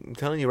 man. I'm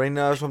telling you right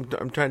now. That's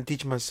what I'm trying to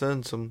teach my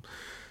son some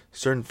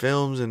certain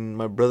films. And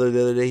my brother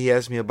the other day, he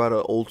asked me about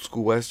an old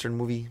school Western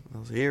movie. I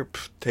was like, here,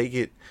 take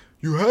it.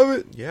 You have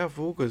it? Yeah,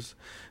 fool, because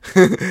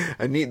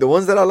I need the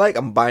ones that I like,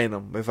 I'm buying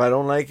them. If I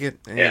don't like it,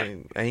 I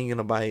ain't going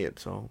to buy it.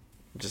 So,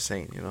 I'm just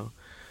saying,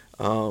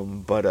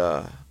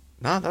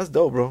 Nah, that's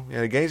dope, bro.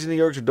 Yeah, the Gangs of New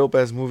York's a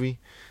dope-ass movie.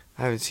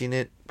 I haven't seen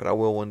it, but I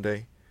will one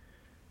day.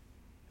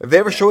 If they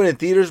ever show it in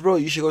theaters, bro,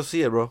 you should go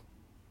see it, bro.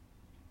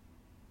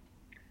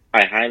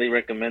 I highly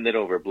recommend it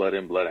over Blood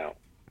In, Blood Out.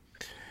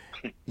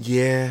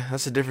 Yeah,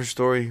 that's a different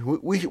story.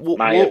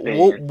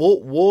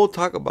 We'll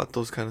talk about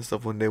those kind of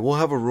stuff one day. We'll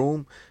have a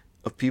room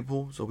of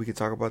people so we can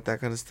talk about that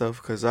kind of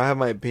stuff. Because I have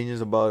my opinions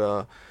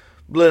about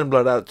Blood In,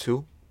 Blood Out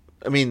too.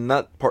 I mean,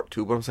 not part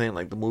 2, but I'm saying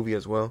like the movie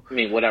as well. I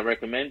mean, would I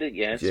recommend it?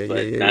 Yes,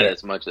 but not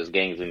as much as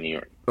Gangs in New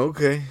York.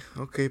 Okay,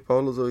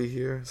 Paulo's over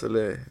here.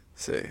 So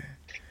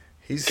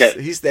he's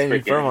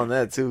standing firm on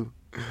that too.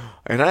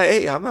 And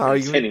I'm not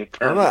arguing.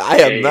 I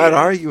am not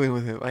arguing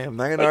with him. I am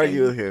not gonna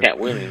argue with him. Cat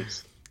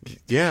Williams.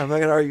 Yeah, I'm not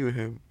gonna argue with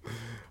him.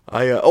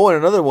 And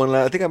another one.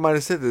 I think I might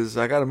have said this.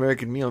 I got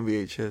American Me on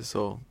VHS,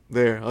 so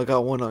there, I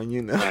got one on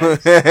you now.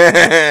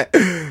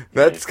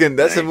 Nice.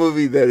 That's a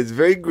movie that is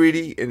very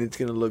gritty and it's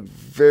gonna look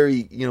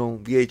very,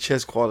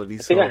 VHS quality.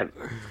 I think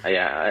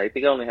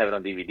I only have it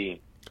on DVD.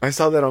 I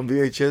saw that on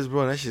VHS,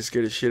 bro, and that shit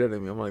scared the shit out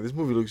of me. I'm like, this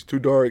movie looks too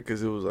dark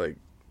because it was like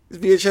it's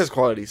VHS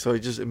quality, so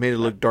it made it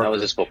look dark. That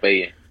was just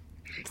Popeye.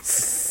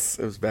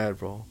 It was bad,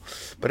 bro.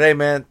 But hey,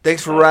 man,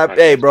 thanks for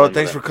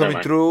thanks for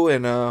coming through,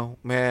 and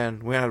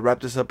man, we gotta wrap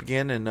this up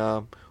again, and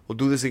we'll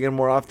do this again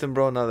more often,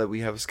 bro. Now that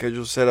we have a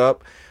schedule set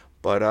up,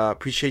 but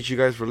appreciate you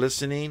guys for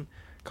listening.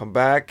 Come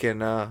back,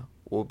 and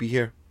we'll be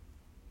here.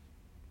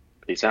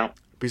 Peace out.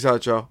 Peace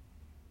out, y'all.